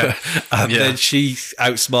bitch now. And then she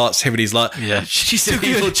outsmarts him and he's like, she's too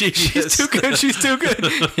good. She's too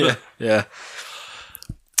good. Yeah.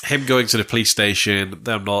 Him going to the police station,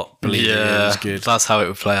 them not believing it was good. That's how it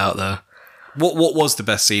would play out there. What was the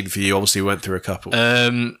best scene for you? Obviously, we went through a couple.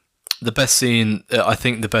 The best scene, I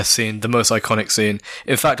think the most iconic scene.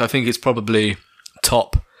 In fact, I think it's probably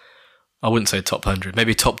I wouldn't say top 100,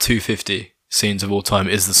 maybe top 250 scenes of all time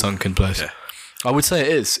is the sunken place. Yeah. I would say it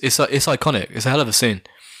is. It's iconic. It's a hell of a scene.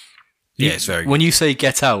 It's very good. When you say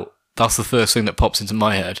get out, that's the first thing that pops into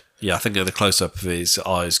my head. Yeah, I think the close-up of his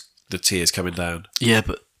eyes, the tears coming down. Yeah,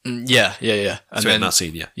 but... Yeah. And so in that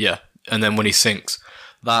scene, Yeah, and then when he sinks,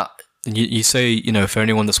 that... You say, for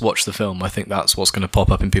anyone that's watched the film, I think that's what's going to pop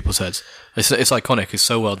up in people's heads. It's iconic. It's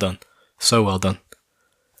so well done. So well done.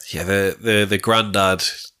 Yeah, the granddad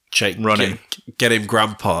running. Get him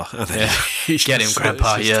grandpa. And then get him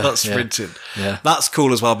grandpa, starts sprinting. Yeah. That's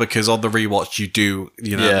cool as well because on the rewatch you do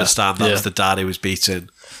understand that was the dad who was beaten.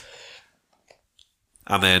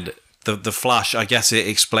 And then the flash, I guess it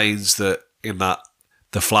explains that in that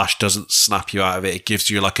the flash doesn't snap you out of it. It gives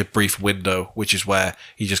you like a brief window, which is where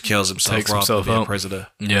he just kills himself Takes rather himself than being out. a prisoner.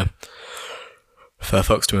 Yeah. Fair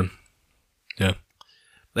fucks to him. Yeah.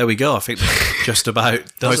 There we go. I think that's just about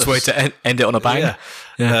nice way to end it on a bang.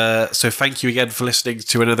 Yeah. So thank you again for listening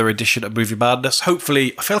to another edition of Movie Madness.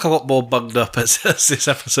 Hopefully, I feel like I got more bunged up as this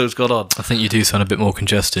episode's gone on. I think you do sound a bit more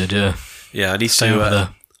congested, yeah. Yeah, I need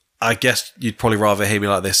to... I guess you'd probably rather hear me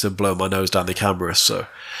like this than blow my nose down the camera, so...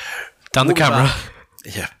 Down the camera?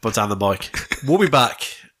 Yeah, but down the mic. We'll be back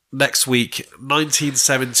next week,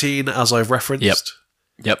 1917, as I've referenced.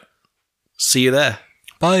 Yep. See you there.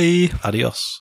 Bye. Adios.